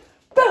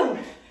 Boom.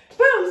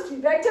 Boom.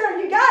 Speed bag turn.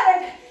 You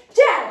got it.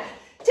 Jab.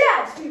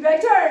 Jab. Speed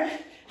bag turn.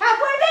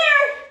 Halfway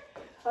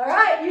there. All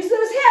right. Use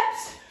those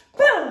hips.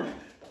 Boom.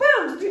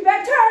 Boom. Speed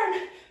bag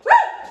turn.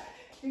 Woo!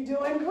 You're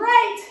doing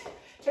great.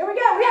 Here we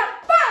go. We have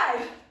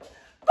 5,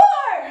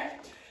 4,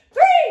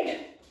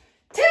 3,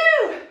 2,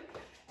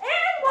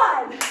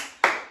 and 1.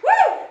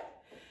 Woo!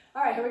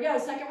 All right. Here we go.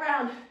 Second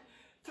round.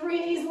 3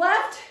 knees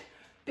left.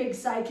 Big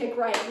side kick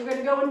right. We're going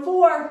to go in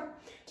 4,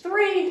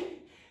 3,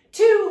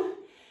 2,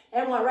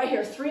 and 1. Right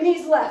here. 3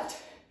 knees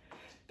left.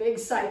 Big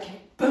side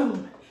kick.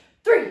 Boom.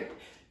 3,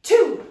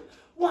 2,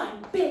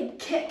 1. Big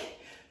kick.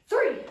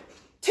 3,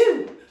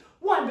 2,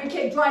 1. Big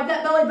kick. Drive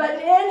that belly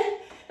button in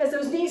as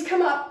those knees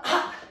come up.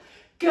 Hop.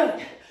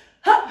 Good.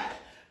 Hop.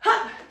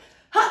 Hop.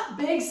 Hop.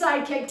 Big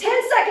side kick.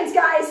 10 seconds,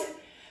 guys.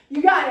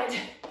 You got it.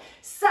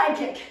 Side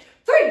kick.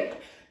 3,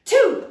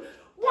 2,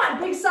 1.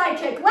 Big side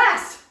kick.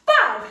 Last.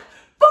 5,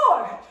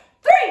 4,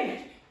 3,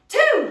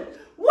 2,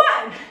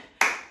 1.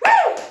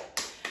 Woo!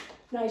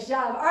 Nice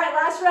job. All right,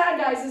 last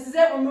round, guys. This is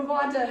it. We'll move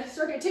on to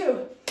circuit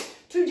 2.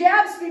 2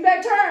 jabs, speed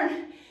bag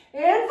turn.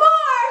 In 4,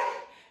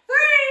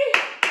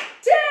 3,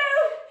 2,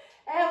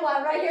 and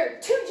 1. Right here.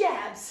 2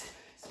 jabs.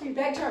 Speed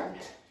bag turn.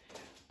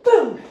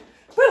 Boom.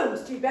 Boom.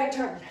 Speed bag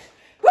turn.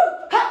 Woo!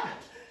 Hop.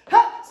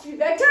 Hop. Speed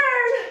bag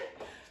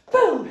turn.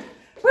 Boom.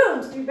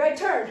 Boom. Speed bag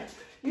turn.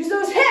 Use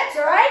those hips,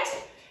 all right?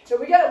 Here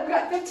we go. We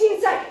got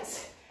 15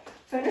 seconds.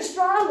 Finish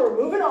strong. We're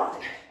moving on.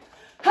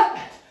 Hop.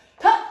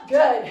 Hop.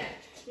 Good.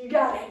 You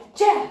got it.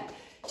 Jab.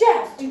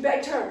 Jab. Speed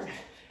bag turn.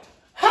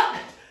 Hop.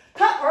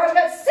 Hop. All right, we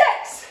got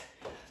 6,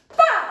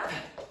 5,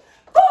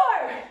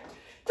 4,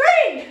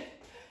 3,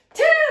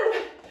 2,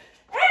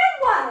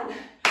 and 1.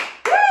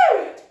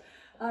 Woo!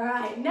 All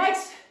right,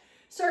 next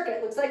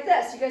circuit looks like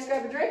this. You guys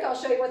grab a drink. I'll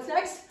show you what's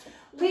next.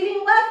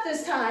 Leading left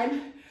this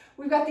time.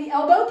 We've got the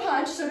elbow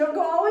punch, so don't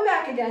go all the way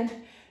back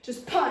again.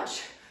 Just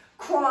punch,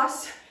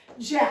 cross,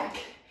 jack.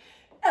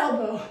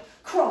 Elbow,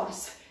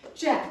 cross,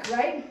 jack,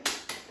 right?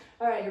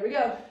 All right, here we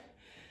go.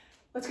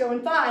 Let's go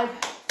in 5,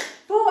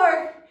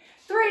 4,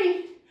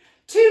 3,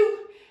 2,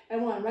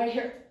 and 1. Right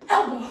here.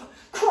 Elbow,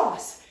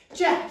 cross,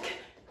 jack.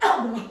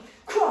 Elbow,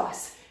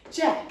 cross,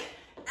 jack.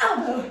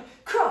 Elbow,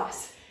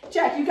 cross,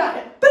 jack. You got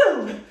it.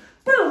 Boom,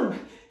 boom,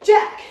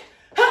 jack.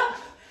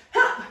 Hop,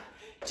 hop,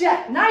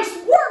 jack. Nice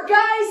work,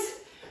 guys.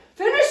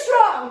 Finish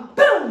strong.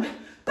 Boom,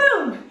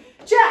 boom,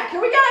 jack.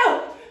 Here we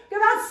go. Got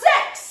about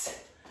 6,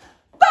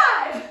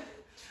 5,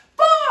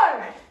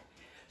 4,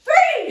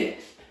 3,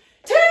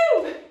 2,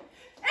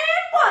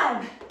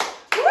 and 1.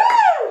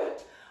 Woo!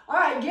 All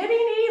right,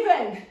 getting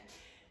even.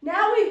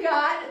 Now we've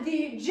got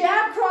the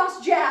jab,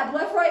 cross, jab,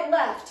 left, right,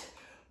 left.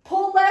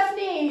 Pull left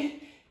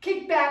knee,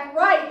 kick back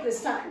right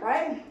this time,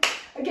 right?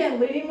 Again,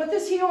 leading with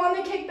this heel on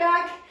the kick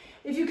back.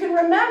 If you can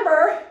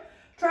remember,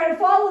 try to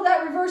follow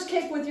that reverse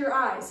kick with your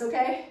eyes,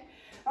 okay?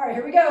 All right,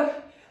 here we go.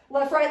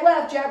 Left, right,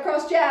 left, jab,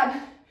 cross, jab.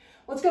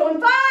 Let's go in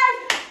 5,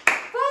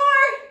 4,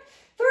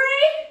 3,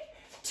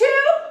 2,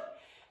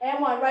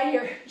 and 1. Right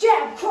here.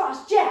 Jab,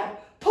 cross, jab,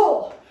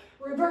 pull,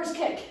 reverse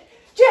kick.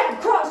 Jab,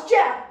 cross,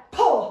 jab,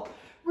 pull,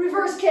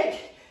 reverse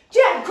kick.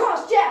 Jab,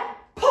 cross, jab,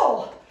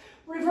 pull,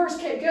 reverse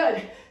kick.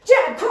 Good.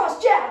 Jab,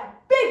 cross, jab,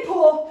 big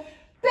pull,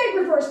 big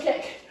reverse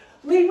kick.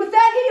 Lead with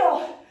that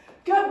heel.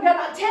 Good. We got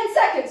about 10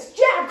 seconds.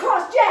 Jab,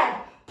 cross,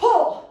 jab,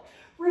 pull,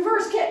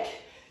 reverse kick.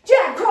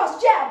 Jab,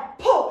 cross, jab,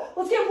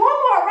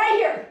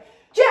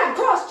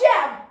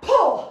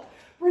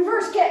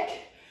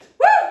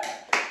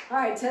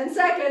 10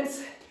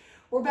 seconds.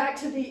 We're back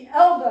to the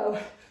elbow,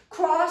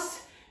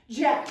 cross,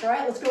 jack. All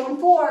right, let's go in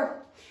 4,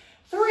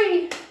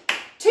 3,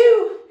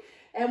 2,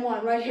 and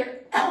 1. Right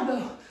here,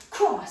 elbow,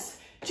 cross,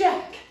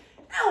 jack,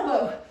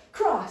 elbow,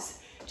 cross,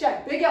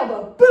 jack. Big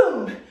elbow,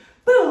 boom,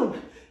 boom.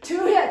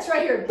 2 hits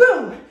right here,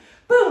 boom,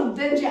 boom,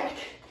 then jack.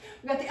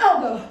 We got the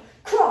elbow,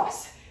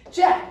 cross,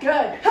 jack,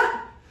 good.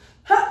 Hop,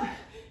 hop,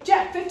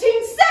 jack, 15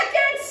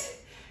 seconds.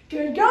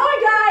 Good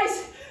going,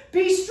 guys.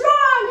 Be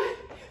strong,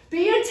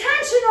 be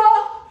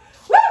intentional.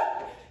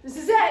 Woo! This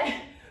is it.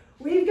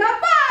 We've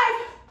got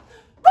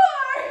 5, 4,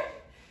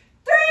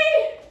 3,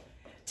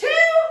 2,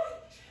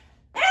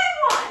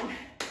 and 1.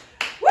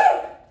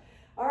 Woo!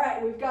 All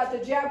right, we've got the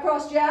jab,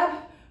 cross, jab,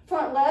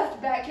 front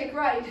left, back kick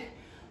right.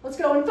 Let's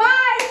go in 5,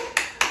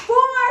 4,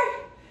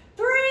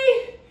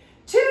 3,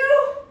 2,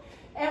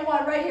 and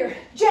 1. Right here.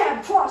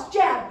 Jab, cross,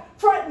 jab,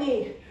 front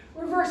knee,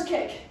 reverse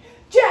kick.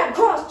 Jab,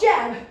 cross,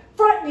 jab,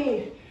 front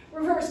knee,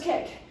 reverse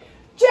kick.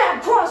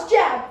 Jab, cross,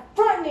 jab,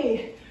 front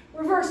knee,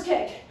 reverse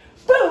kick.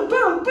 Boom,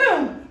 boom,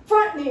 boom,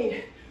 front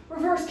knee,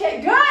 reverse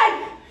kick.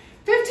 Good.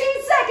 15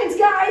 seconds,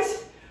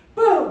 guys.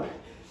 Boom.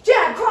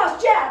 Jab,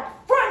 cross, jab,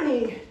 front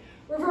knee,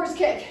 reverse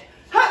kick.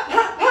 Hop,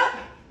 hop, hop,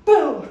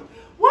 boom.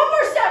 One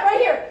more step right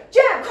here.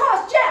 Jab,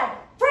 cross, jab,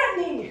 front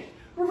knee,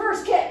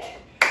 reverse kick.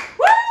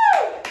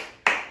 Woo!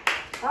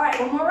 All right,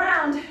 one more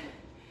round.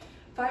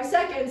 5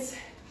 seconds.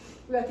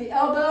 We got the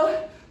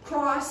elbow,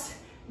 cross,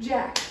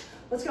 jack.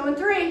 Let's go in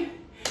 3,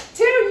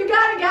 2, you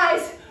got it,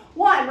 guys.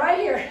 1, right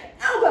here.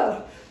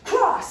 Elbow,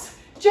 cross,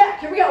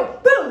 jack. Here we go.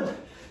 Boom,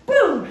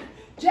 boom,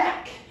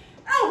 jack.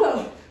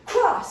 Elbow,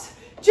 cross,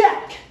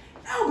 jack.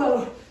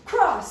 Elbow,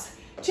 cross,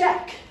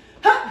 jack.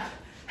 Hop,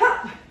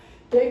 hop,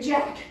 big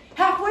jack.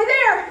 Halfway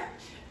there,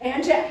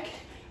 and jack.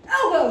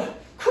 Elbow,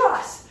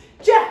 cross,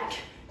 jack.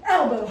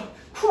 Elbow,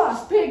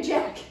 cross, big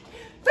jack.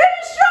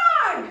 Finish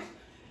strong.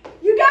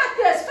 You got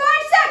this. 5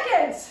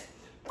 seconds.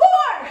 4,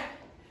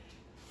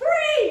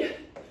 3,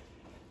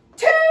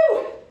 2,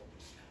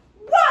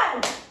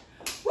 1.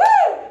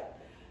 Woo!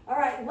 All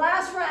right,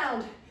 last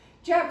round.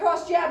 Jab,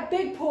 cross, jab,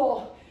 big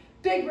pull,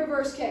 big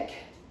reverse kick.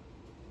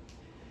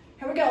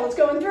 Here we go. Let's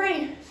go in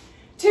 3,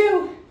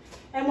 2,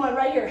 and 1.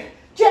 Right here.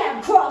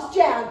 Jab, cross,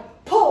 jab,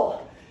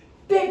 pull,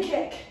 big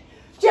kick.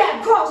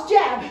 Jab, cross,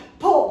 jab,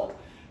 pull,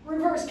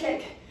 reverse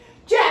kick.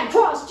 Jab,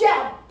 cross,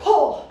 jab,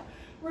 pull,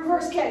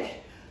 reverse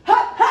kick.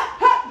 Hop, hop,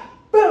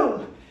 hop,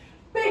 boom,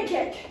 big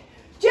kick.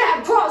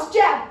 Jab, cross,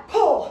 jab,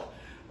 pull,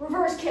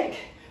 reverse kick.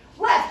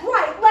 Left,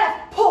 right,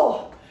 left,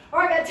 pull. All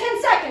right, got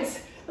 10 seconds.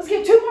 Let's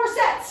get 2 more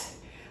sets.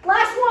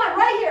 Last one,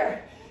 right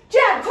here.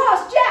 Jab,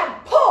 cross,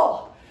 jab,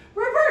 pull,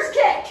 reverse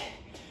kick.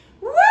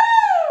 Woo!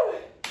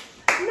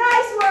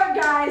 Nice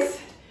work, guys.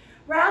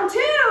 Round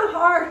 2,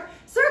 or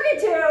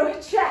circuit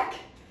 2, check.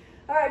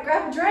 All right,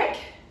 grab a drink,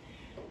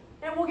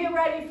 and we'll get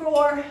ready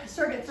for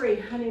circuit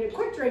 3. I need a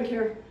quick drink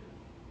here.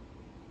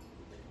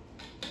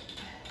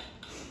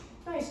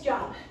 Nice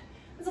job.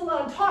 There's a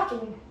lot of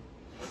talking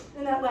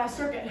in that last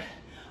circuit.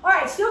 All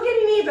right, still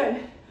getting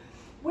even.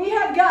 We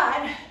have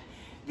got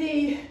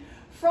the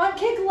front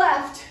kick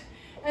left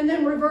and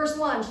then reverse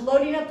lunge,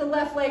 loading up the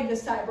left leg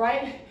this time,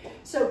 right?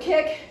 So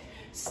kick,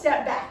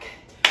 step back.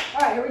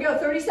 All right, here we go,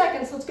 30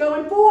 seconds. Let's go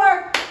in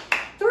 4,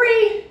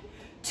 3,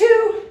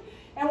 2,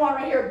 and 1.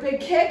 Right here, big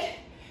kick,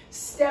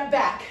 step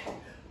back,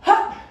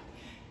 hop,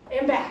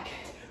 and back.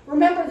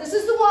 Remember, this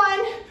is the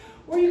one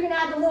where you can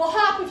add the little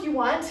hop if you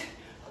want,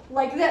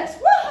 like this.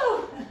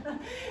 Woo!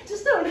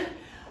 Just don't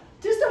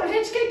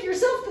hitch kick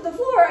yourself to the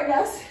floor, I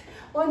guess.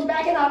 Lunge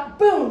back and up,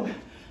 boom,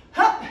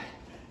 hop,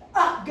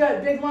 up,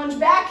 good. Big lunge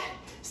back,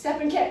 step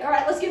and kick. All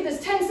right, let's give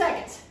this 10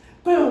 seconds.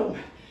 Boom,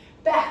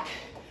 back,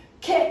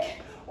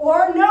 kick,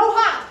 or no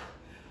hop.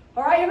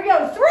 All right, here we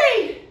go.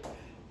 3,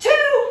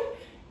 2,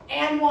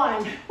 and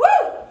 1.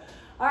 Woo!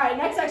 All right,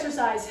 next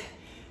exercise.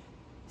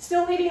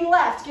 Still leading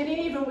left, getting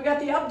even. We got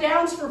the up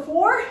downs for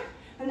 4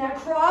 and that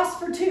cross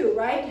for 2,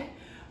 right?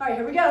 All right,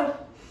 here we go.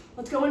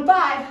 Let's go in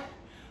 5,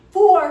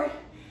 4,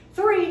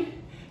 3,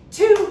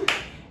 2,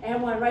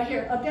 and 1. Right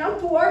here. Up, down,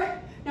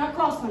 4. Now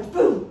cross lunge.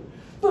 Boom,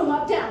 boom,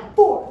 up, down.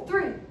 4,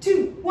 3,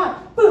 2, 1.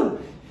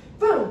 Boom,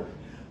 boom.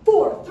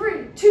 4,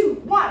 3,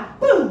 2, 1.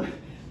 Boom,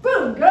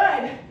 boom.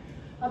 Good.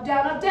 Up,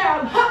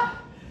 down, hop,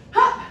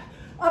 hop.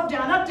 Up,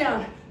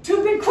 down.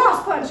 2 big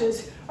cross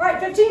punches. All right,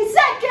 15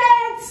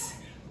 seconds.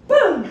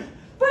 Boom,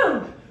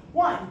 boom.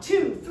 1,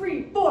 2,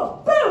 3,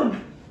 4.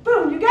 Boom,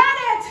 boom. You got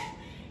it.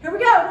 Here we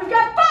go. We've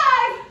got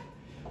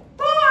 5,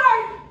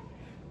 4,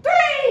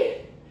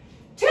 3,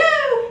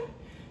 2,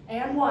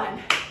 and 1.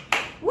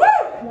 Woo!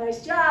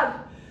 Nice job.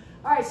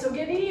 All right, so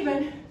getting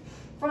even.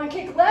 Front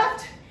kick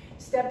left,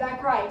 step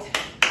back right.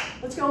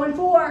 Let's go in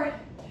 4,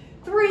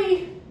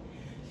 3,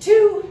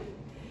 2,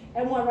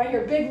 and 1. Right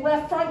here. Big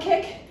left front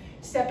kick,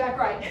 step back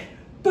right.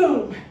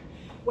 Boom.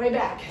 Way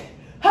back.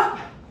 Hop.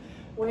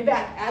 Way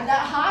back. Add that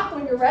hop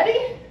when you're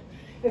ready,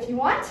 if you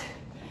want.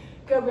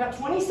 Good. We got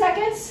 20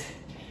 seconds.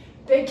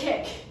 Big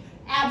kick.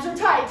 Abs are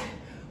tight.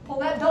 Pull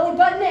that belly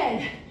button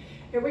in.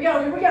 Here we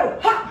go.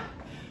 Hop.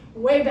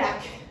 Way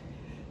back.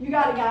 You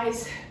got it,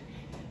 guys.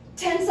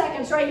 10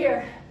 seconds right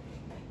here.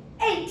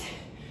 8,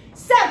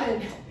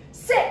 7,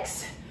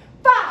 6,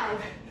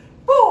 5,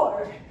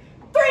 4,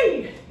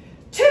 3,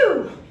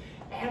 2,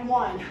 and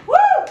 1. Woo!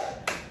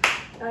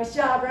 Nice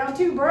job, round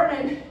 2,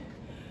 burning.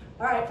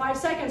 All right, 5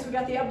 seconds. We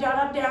got the up,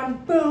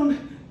 down,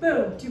 boom,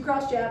 boom. 2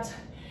 cross jabs.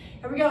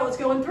 Here we go, let's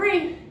go in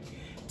 3,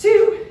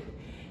 2,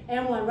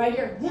 and 1. Right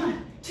here,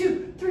 1,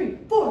 2, 3,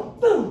 4,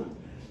 boom,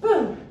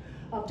 boom.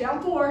 Up,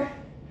 down, 4,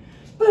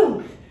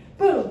 boom,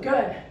 boom,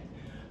 good.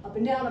 Up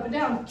and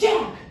down,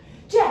 jab,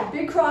 jab,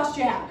 big cross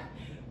jab,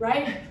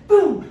 right?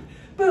 Boom,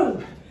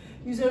 boom.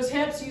 Use those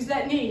hips, use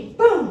that knee,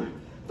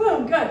 boom,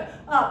 boom, good.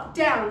 Up,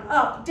 down,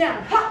 hop,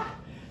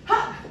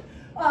 hop.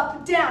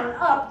 Up, down.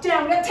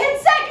 We got 10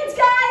 seconds,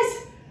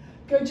 guys.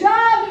 Good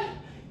job.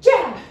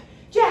 Jab,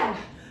 jab,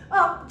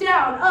 up,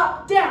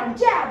 down,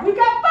 jab. We've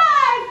got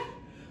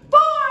 5, 4,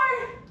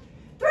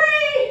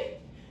 3,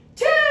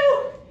 2,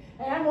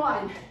 and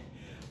 1.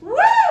 Woo!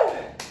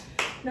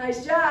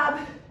 Nice job.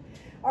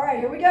 All right,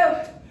 here we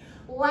go.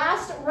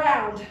 Last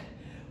round.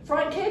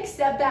 Front kick,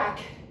 step back.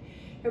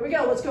 Here we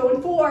go. Let's go in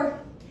 4,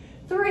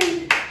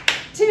 3,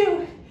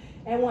 2,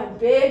 and 1.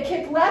 Big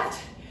kick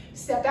left,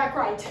 step back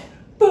right.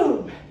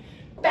 Boom,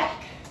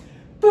 back,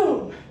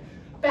 boom,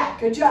 back.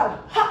 Good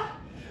job. Ha,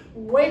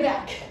 way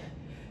back.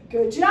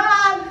 Good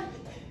job.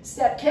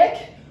 Step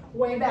kick,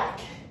 way back.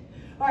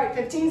 All right,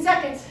 15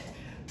 seconds.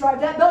 Drive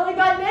that belly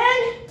button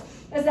in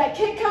as that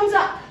kick comes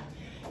up.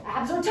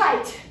 Abs are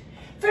tight.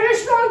 Finish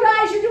strong,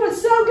 guys. You're doing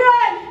so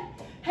good.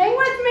 Hang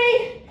with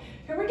me.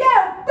 Here we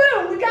go.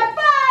 Boom. We got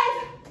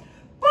 5,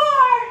 4,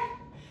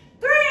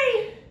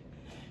 3,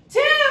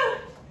 2,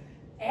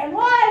 and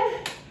 1.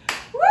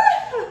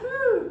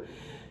 Woo!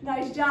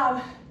 Nice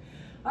job.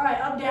 All right,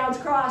 up, downs,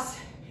 cross.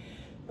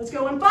 Let's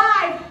go in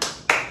 5,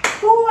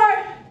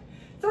 4,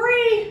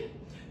 3,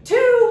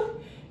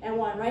 2, and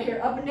 1. Right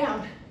here, up and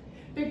down.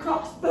 Big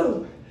cross,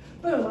 boom,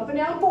 boom. Up and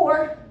down,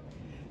 4.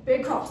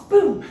 Big cross,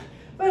 boom,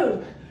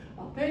 boom.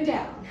 Up and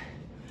down,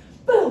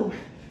 boom,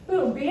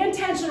 boom. Be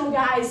intentional,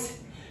 guys.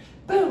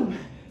 Boom,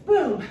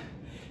 boom.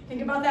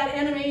 Think about that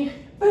enemy.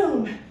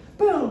 Boom,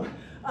 boom.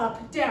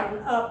 Up,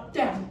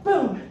 down,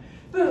 boom,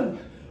 boom.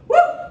 Woo!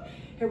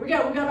 Here we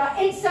go. We got about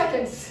 8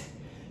 seconds.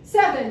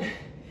 7,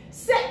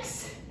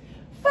 6,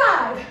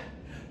 5,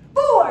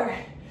 4,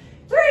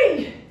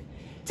 3,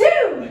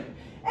 2,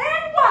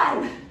 and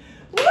 1.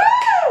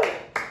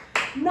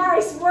 Woo!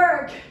 Nice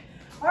work.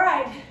 All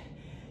right.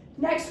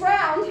 Next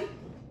round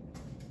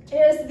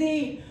is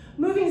the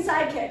moving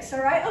side kicks.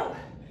 All right. Oh,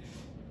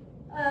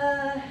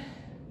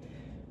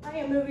 I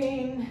am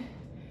moving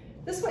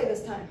this way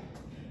this time.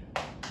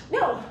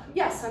 No.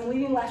 Yes, I'm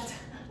leaning left.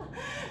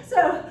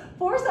 So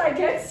 4 side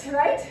kicks,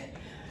 right?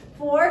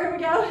 4, here we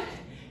go.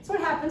 That's what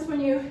happens when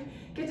you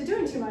get to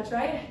doing too much,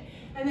 right?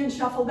 And then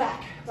shuffle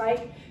back,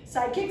 right?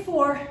 Side kick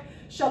 4,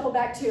 shuffle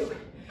back 2.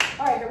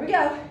 All right, here we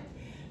go.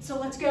 So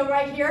let's go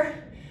right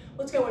here.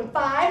 Let's go in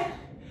 5,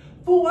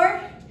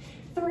 4,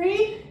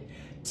 3,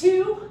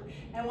 2,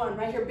 and 1.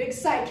 Right here, big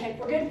side kick.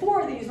 We're getting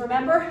 4 of these,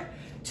 remember?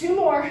 2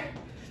 more.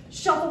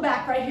 Shuffle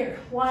back right here.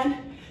 1,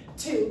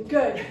 2,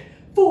 good.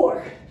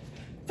 4,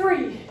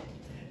 3,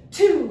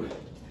 2,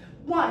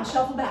 1,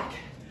 shuffle back.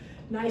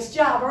 Nice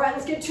job. All right,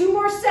 let's get 2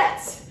 more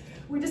sets.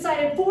 We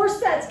decided 4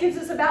 sets gives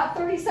us about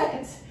 30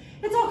 seconds.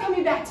 It's all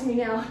coming back to me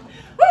now.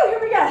 Woo, here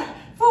we go.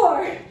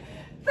 4,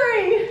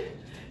 3,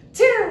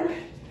 2,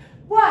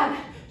 1,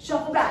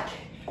 shuffle back.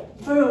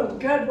 Boom,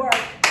 good work.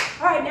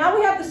 All right, now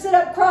we have to sit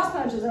up cross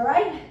punches, all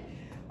right?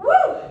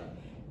 Woo!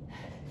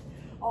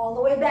 All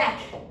the way back.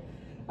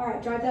 All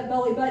right, drive that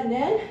belly button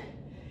in.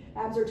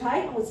 Abs are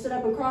tight. Let's sit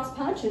up and cross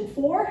punch in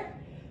 4,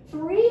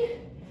 3,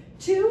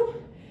 2,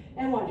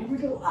 and 1. Here we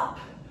go, up.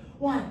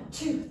 1,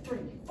 2, 3,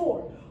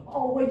 4.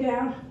 All the way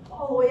down,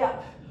 all the way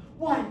up.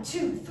 1,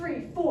 2,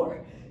 3, 4.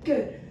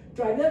 Good.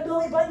 Drive that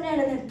belly button in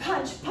and then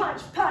punch,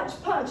 punch, punch,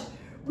 punch.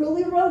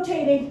 Really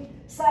rotating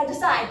side to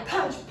side.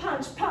 Punch,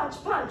 punch,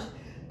 punch, punch.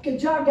 Good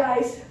job,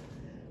 guys.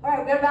 All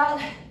right, we got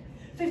about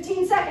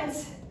 15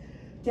 seconds.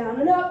 Down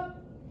and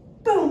up.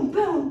 Boom,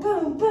 boom,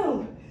 boom,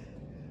 boom.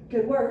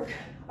 Good work.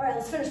 All right,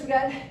 let's finish. We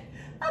got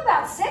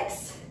about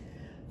 6,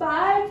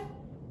 5,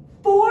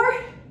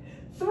 4,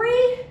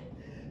 3,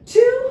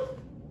 2,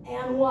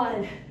 and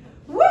 1.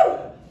 Woo!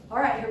 All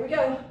right, here we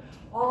go.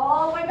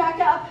 All the way back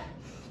up.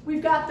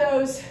 We've got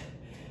those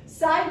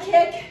side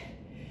kick,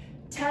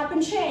 tap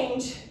and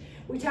change.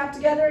 We tap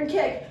together and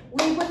kick.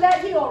 Lead with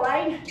that heel,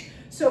 right?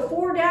 So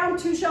 4 down,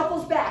 2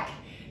 shuffles back.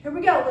 Here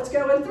we go. Let's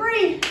go in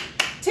 3,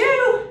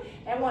 2,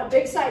 and 1.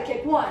 Big side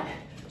kick. 1,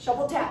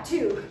 shuffle tap.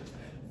 2,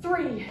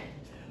 3,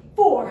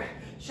 4,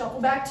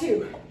 shuffle back.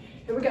 2.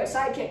 Here we go.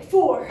 Side kick.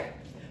 4,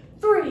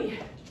 3,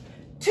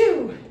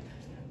 2,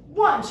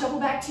 1, shuffle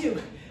back.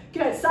 2.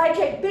 Good. Side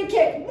kick. Big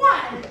kick.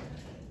 1,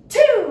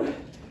 2,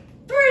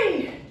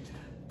 3,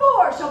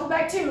 4, shuffle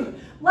back. 2.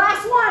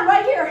 Last one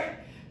right here.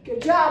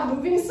 Good job.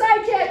 Moving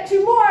side kick.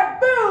 2 more.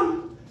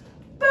 Boom.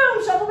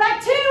 Boom. Shuffle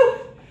back. 2.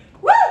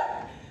 Woo!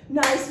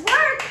 Nice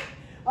work.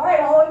 All right,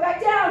 all the way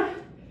back down.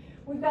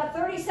 We've got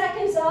 30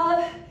 seconds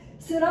of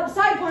sit-up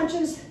side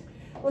punches.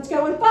 Let's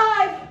go in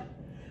 5,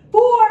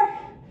 4,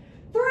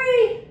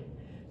 3,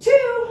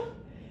 2,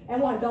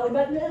 and 1. Belly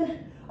button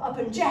in, up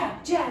and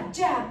jab, jab,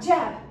 jab,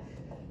 jab.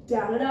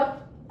 Down and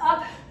up,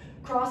 up,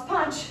 cross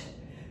punch.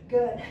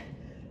 Good.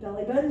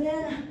 Belly button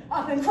in,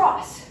 up and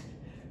cross.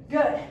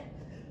 Good.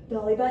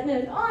 Belly button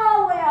in,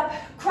 all the way up,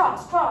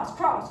 cross, cross,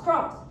 cross,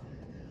 cross.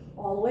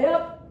 All the way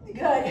up,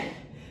 good.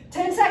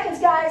 10 seconds,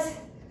 guys.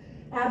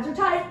 Abs are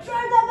tight, drive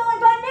that belly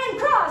button in,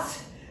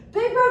 cross.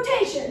 Big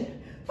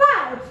rotation.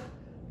 5,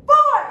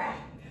 4,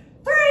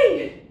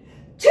 3,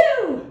 2,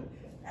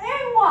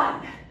 and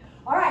 1.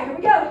 All right, here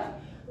we go.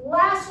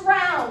 Last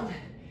round.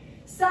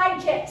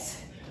 Side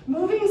kicks.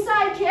 Moving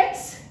side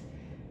kicks.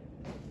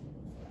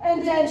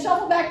 And then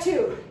shuffle back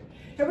 2.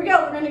 Here we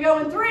go. We're going to go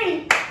in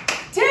 3,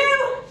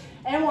 2,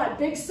 and 1.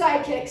 Big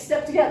side kick.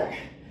 Step together.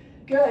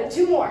 Good.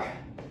 2 more.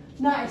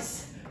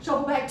 Nice.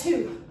 Shuffle back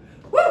 2.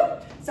 Woo!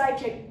 Side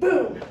kick.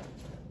 Boom.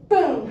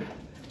 Boom.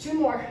 2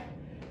 more.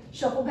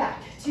 Shuffle back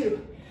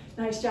 2.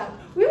 Nice job.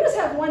 We always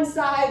have one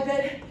side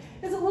that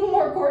is a little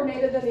more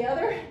coordinated than the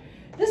other.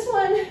 This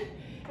one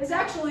is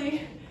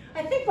actually,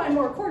 I think, my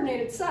more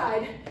coordinated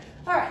side.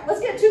 All right,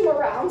 let's get 2 more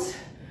rounds.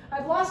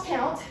 I've lost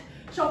count.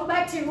 Shuffle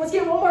back 2. Let's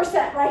get 1 more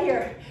set right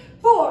here.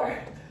 4,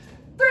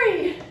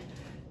 3,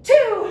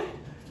 2,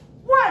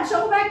 1.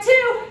 Shuffle back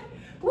 2.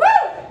 Woo!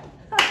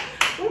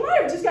 We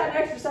might have just got an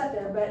extra set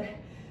there, but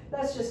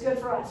that's just good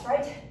for us,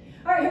 right?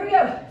 All right, here we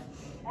go.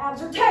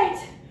 Abs are tight.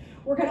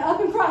 We're gonna up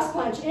and cross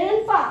punch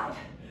in 5,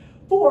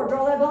 4,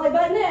 draw that belly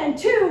button in,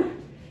 2,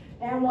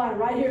 and 1,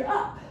 right here,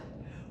 up.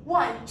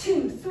 1,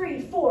 2,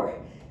 3, 4.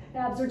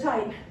 Abs are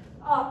tight.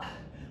 Up,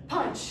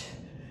 punch.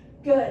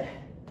 Good.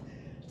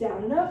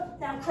 Down and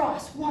up, now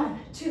cross. 1,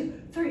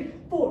 2, 3,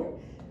 4.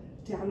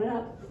 Down and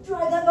up.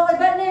 Drive that belly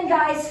button in,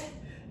 guys.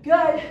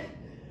 Good.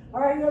 All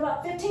right, we got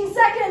about 15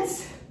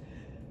 seconds.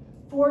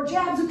 4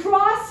 jabs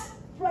across,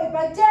 right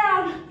back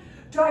down.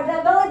 Drive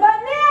that belly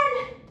button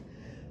in.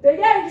 Big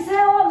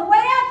exhale on the way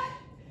up.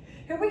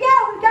 Here we go.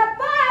 We've got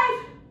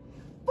 5,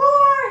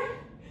 4,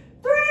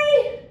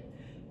 3,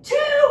 2,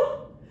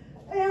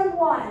 and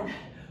 1.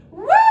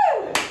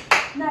 Woo!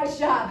 Nice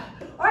job.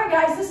 All right,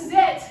 guys, this is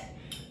it.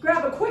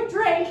 Grab a quick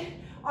drink.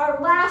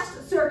 Our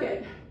last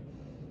circuit.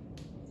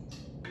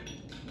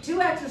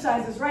 2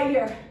 exercises right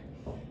here.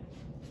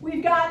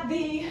 We've got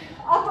the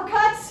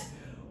uppercuts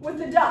with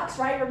the ducks,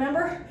 right?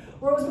 Remember?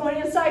 We're always going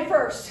inside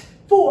first.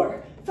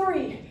 4,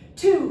 3,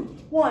 2,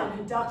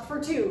 1. Duck for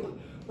 2,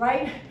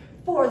 right?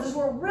 4. This is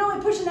where we're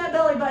really pushing that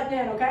belly button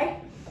in, okay?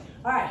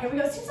 All right, here we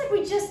go. It seems like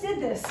we just did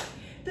this.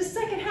 The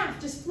second half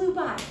just flew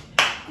by.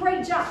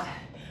 Great job.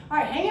 All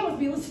right, hang in with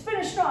me. Let's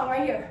finish strong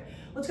right here.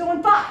 Let's go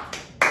in 5,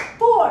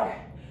 4,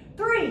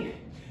 3,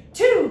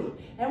 2,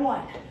 and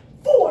 1.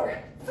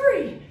 4,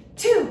 3,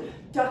 2.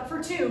 Duck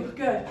for 2.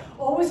 Good.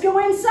 Always go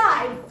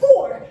inside.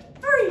 4,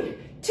 3,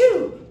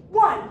 2,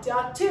 1.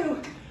 Duck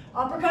 2.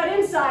 Uppercut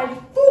inside.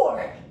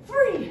 4,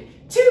 3,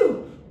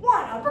 2,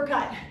 1.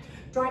 Uppercut.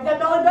 Drive that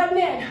belly button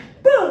in.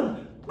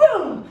 Boom,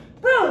 boom,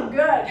 boom.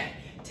 Good.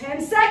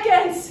 10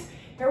 seconds.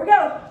 Here we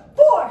go.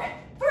 4,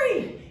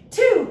 3,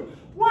 2,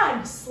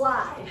 1.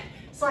 Slide.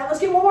 Slide. Let's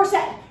get 1 more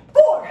set.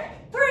 4,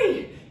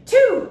 3,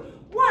 2,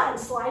 1.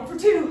 Slide for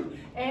 2.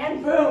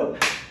 And boom.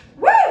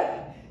 Woo!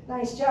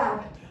 Nice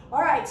job.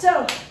 All right,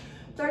 so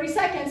 30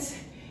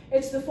 seconds.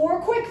 It's the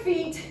 4 quick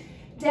feet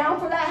down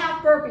for that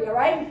half burpee, all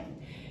right?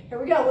 Here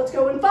we go. Let's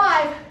go in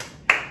 5,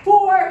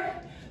 4,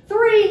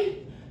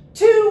 3,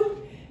 2,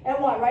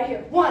 and 1. Right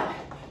here. 1,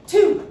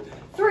 2,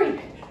 3,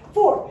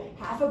 4.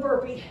 Half a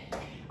burpee.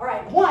 All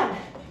right. 1,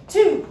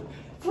 2,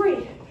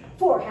 3,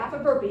 4. Half a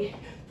burpee.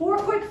 4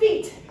 quick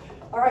feet.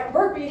 All right,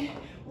 burpee.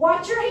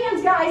 Watch your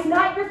hands, guys,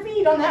 not your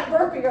feet on that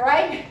burpee, all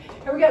right?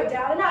 Here we go.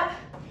 Down and up.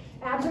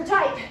 Abs are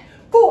tight.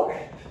 4,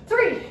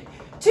 3,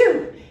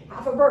 2.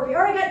 Half a burpee.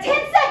 All right, got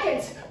 10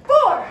 seconds.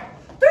 4,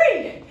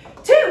 3,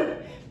 2.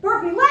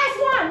 Burpee. Last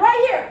one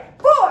right here.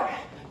 4,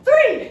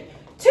 3,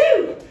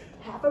 2.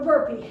 Half a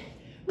burpee.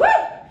 Woo!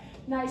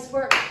 Nice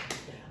work.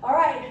 All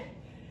right.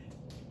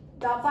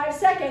 About 5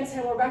 seconds,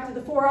 and we're back to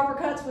the 4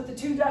 uppercuts with the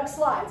 2 duck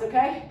slides,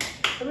 okay?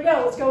 Here we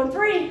go. Let's go in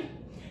 3,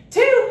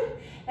 2,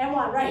 and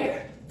 1. Right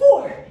here.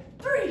 4,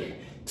 3,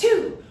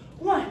 2,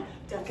 1.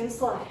 Duck and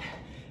slide.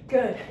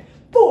 Good.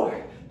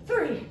 4,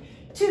 3,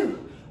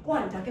 2,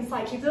 1. Duck and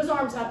slide. Keep those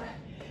arms up.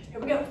 Here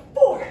we go.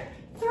 4,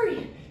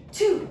 3,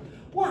 2,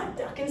 1.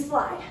 Duck and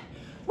slide.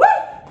 Woo!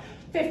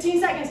 15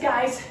 seconds,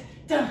 guys.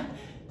 Down,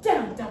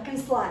 down, duck and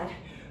slide.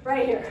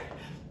 Right here.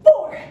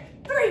 4,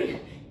 3,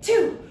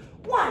 2,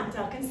 1.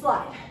 Duck and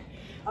slide.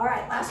 All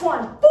right, last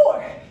one.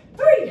 4,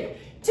 3,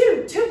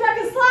 2. 2 duck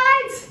and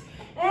slides.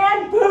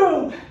 And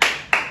boom.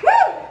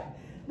 Woo!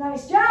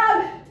 Nice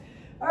job.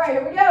 All right,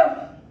 here we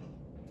go.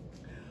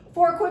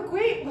 4 quick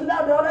feet.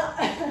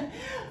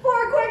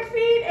 4 quick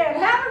feet and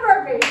half a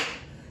burpee.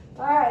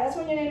 All right, that's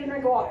when you need a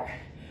drink of water.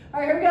 All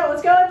right, here we go.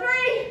 Let's go in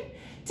 3,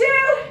 2,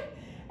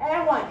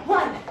 and 1.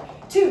 1,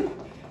 2,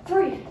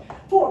 3,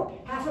 4.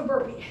 Half a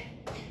burpee.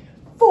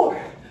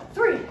 4,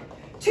 3,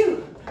 2,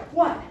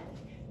 1.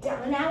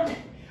 Down and out.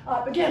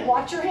 Up again.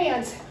 Watch your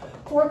hands.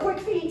 4 quick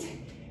feet,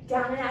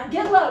 down and out.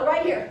 Get low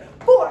right here.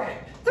 4,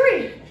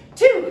 3,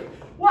 2,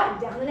 1,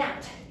 down and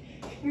out.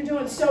 You're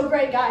doing so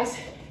great, guys.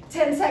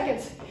 10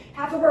 seconds,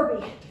 half a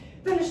burpee.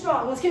 Finish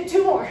strong, let's get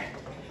 2 more.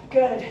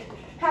 Good,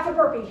 half a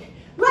burpee.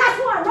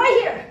 Last one, right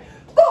here.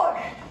 4,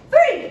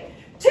 3,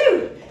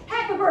 2,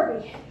 half a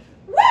burpee.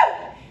 Woo!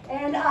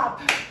 And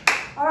up.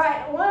 All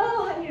right,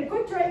 well, I need a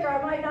quick drink or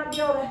I might not be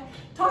able to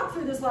talk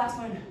through this last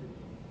one.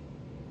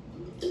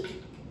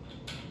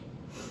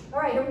 All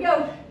right, here we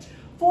go.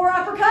 4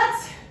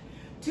 uppercuts,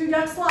 2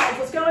 duck slides.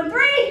 Let's go in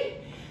 3,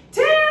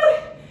 2,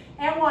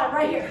 and 1.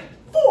 Right here.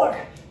 4,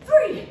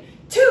 3,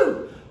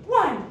 2,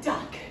 1.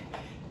 Duck,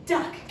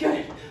 duck.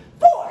 Good.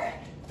 4,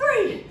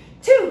 3,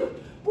 2,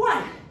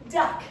 1.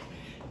 Duck,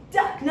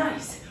 duck.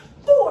 Nice.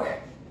 4,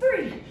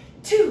 3,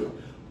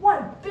 2,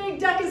 1. Big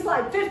duck and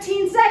slide.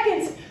 15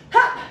 seconds.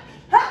 Hop,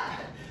 hop,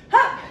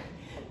 hop.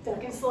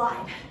 Duck and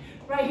slide.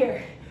 Right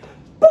here.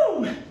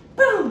 Boom,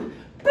 boom,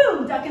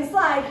 boom. Duck and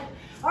slide.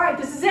 All right,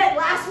 this is it.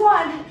 Last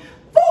one.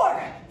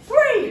 4,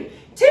 3,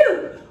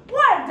 2,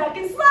 1. Duck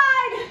and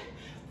slide.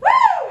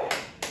 Woo!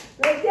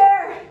 Right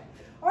there.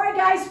 All right,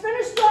 guys,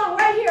 finish strong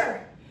right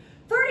here.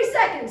 30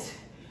 seconds.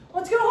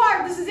 Let's go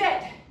hard. This is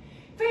it.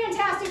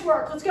 Fantastic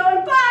work. Let's go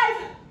in 5,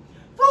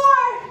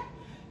 4,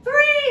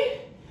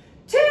 3,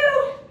 2,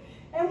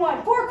 and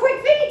 1. 4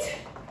 quick feet.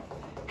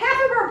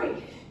 Half a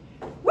burpee.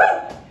 Woo!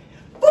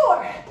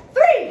 4,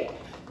 3,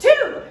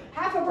 2,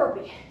 half a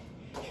burpee.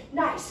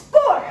 Nice.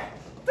 4,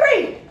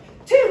 3,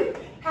 2,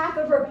 half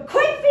a burpee.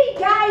 Quick feet,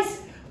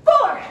 guys.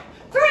 4,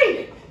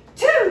 3,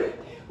 2.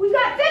 We've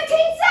got 15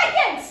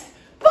 seconds.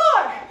 4,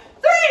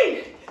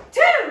 3,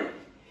 2.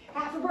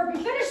 Half a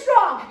burpee. Finish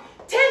strong.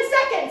 10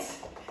 seconds.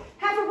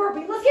 Half a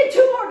burpee. Let's get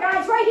 2 more,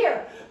 guys, right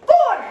here.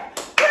 4,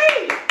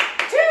 3, 2.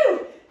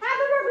 Half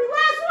a burpee.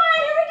 Last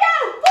one. Here we go.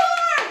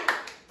 4,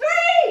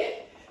 3,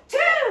 2.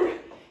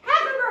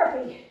 Half a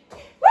burpee.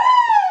 Woo!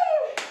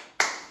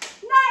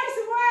 Nice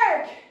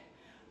work.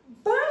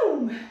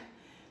 Boom.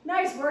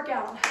 Nice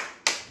workout.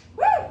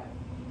 Woo!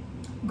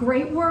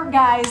 Great work,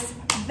 guys.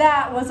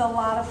 That was a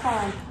lot of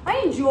fun. I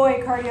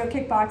enjoy cardio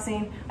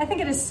kickboxing. I think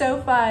it is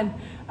so fun.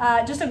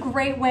 Just a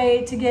great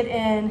way to get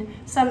in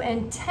some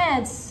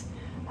intense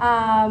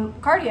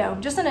cardio,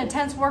 just an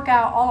intense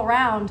workout all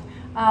around.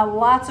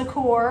 Lots of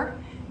core,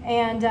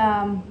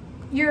 and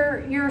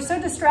you're so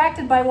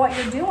distracted by what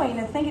you're doing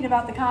and thinking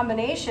about the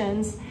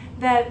combinations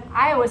that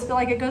I always feel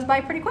like it goes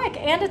by pretty quick,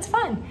 and it's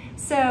fun.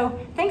 So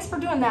thanks for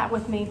doing that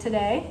with me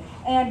today.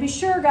 And be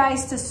sure,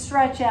 guys, to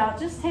stretch out.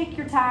 Just take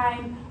your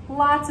time,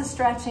 lots of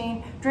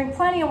stretching, drink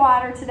plenty of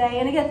water today.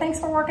 And again, thanks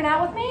for working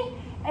out with me,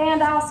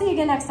 and I'll see you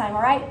again next time,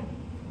 all right?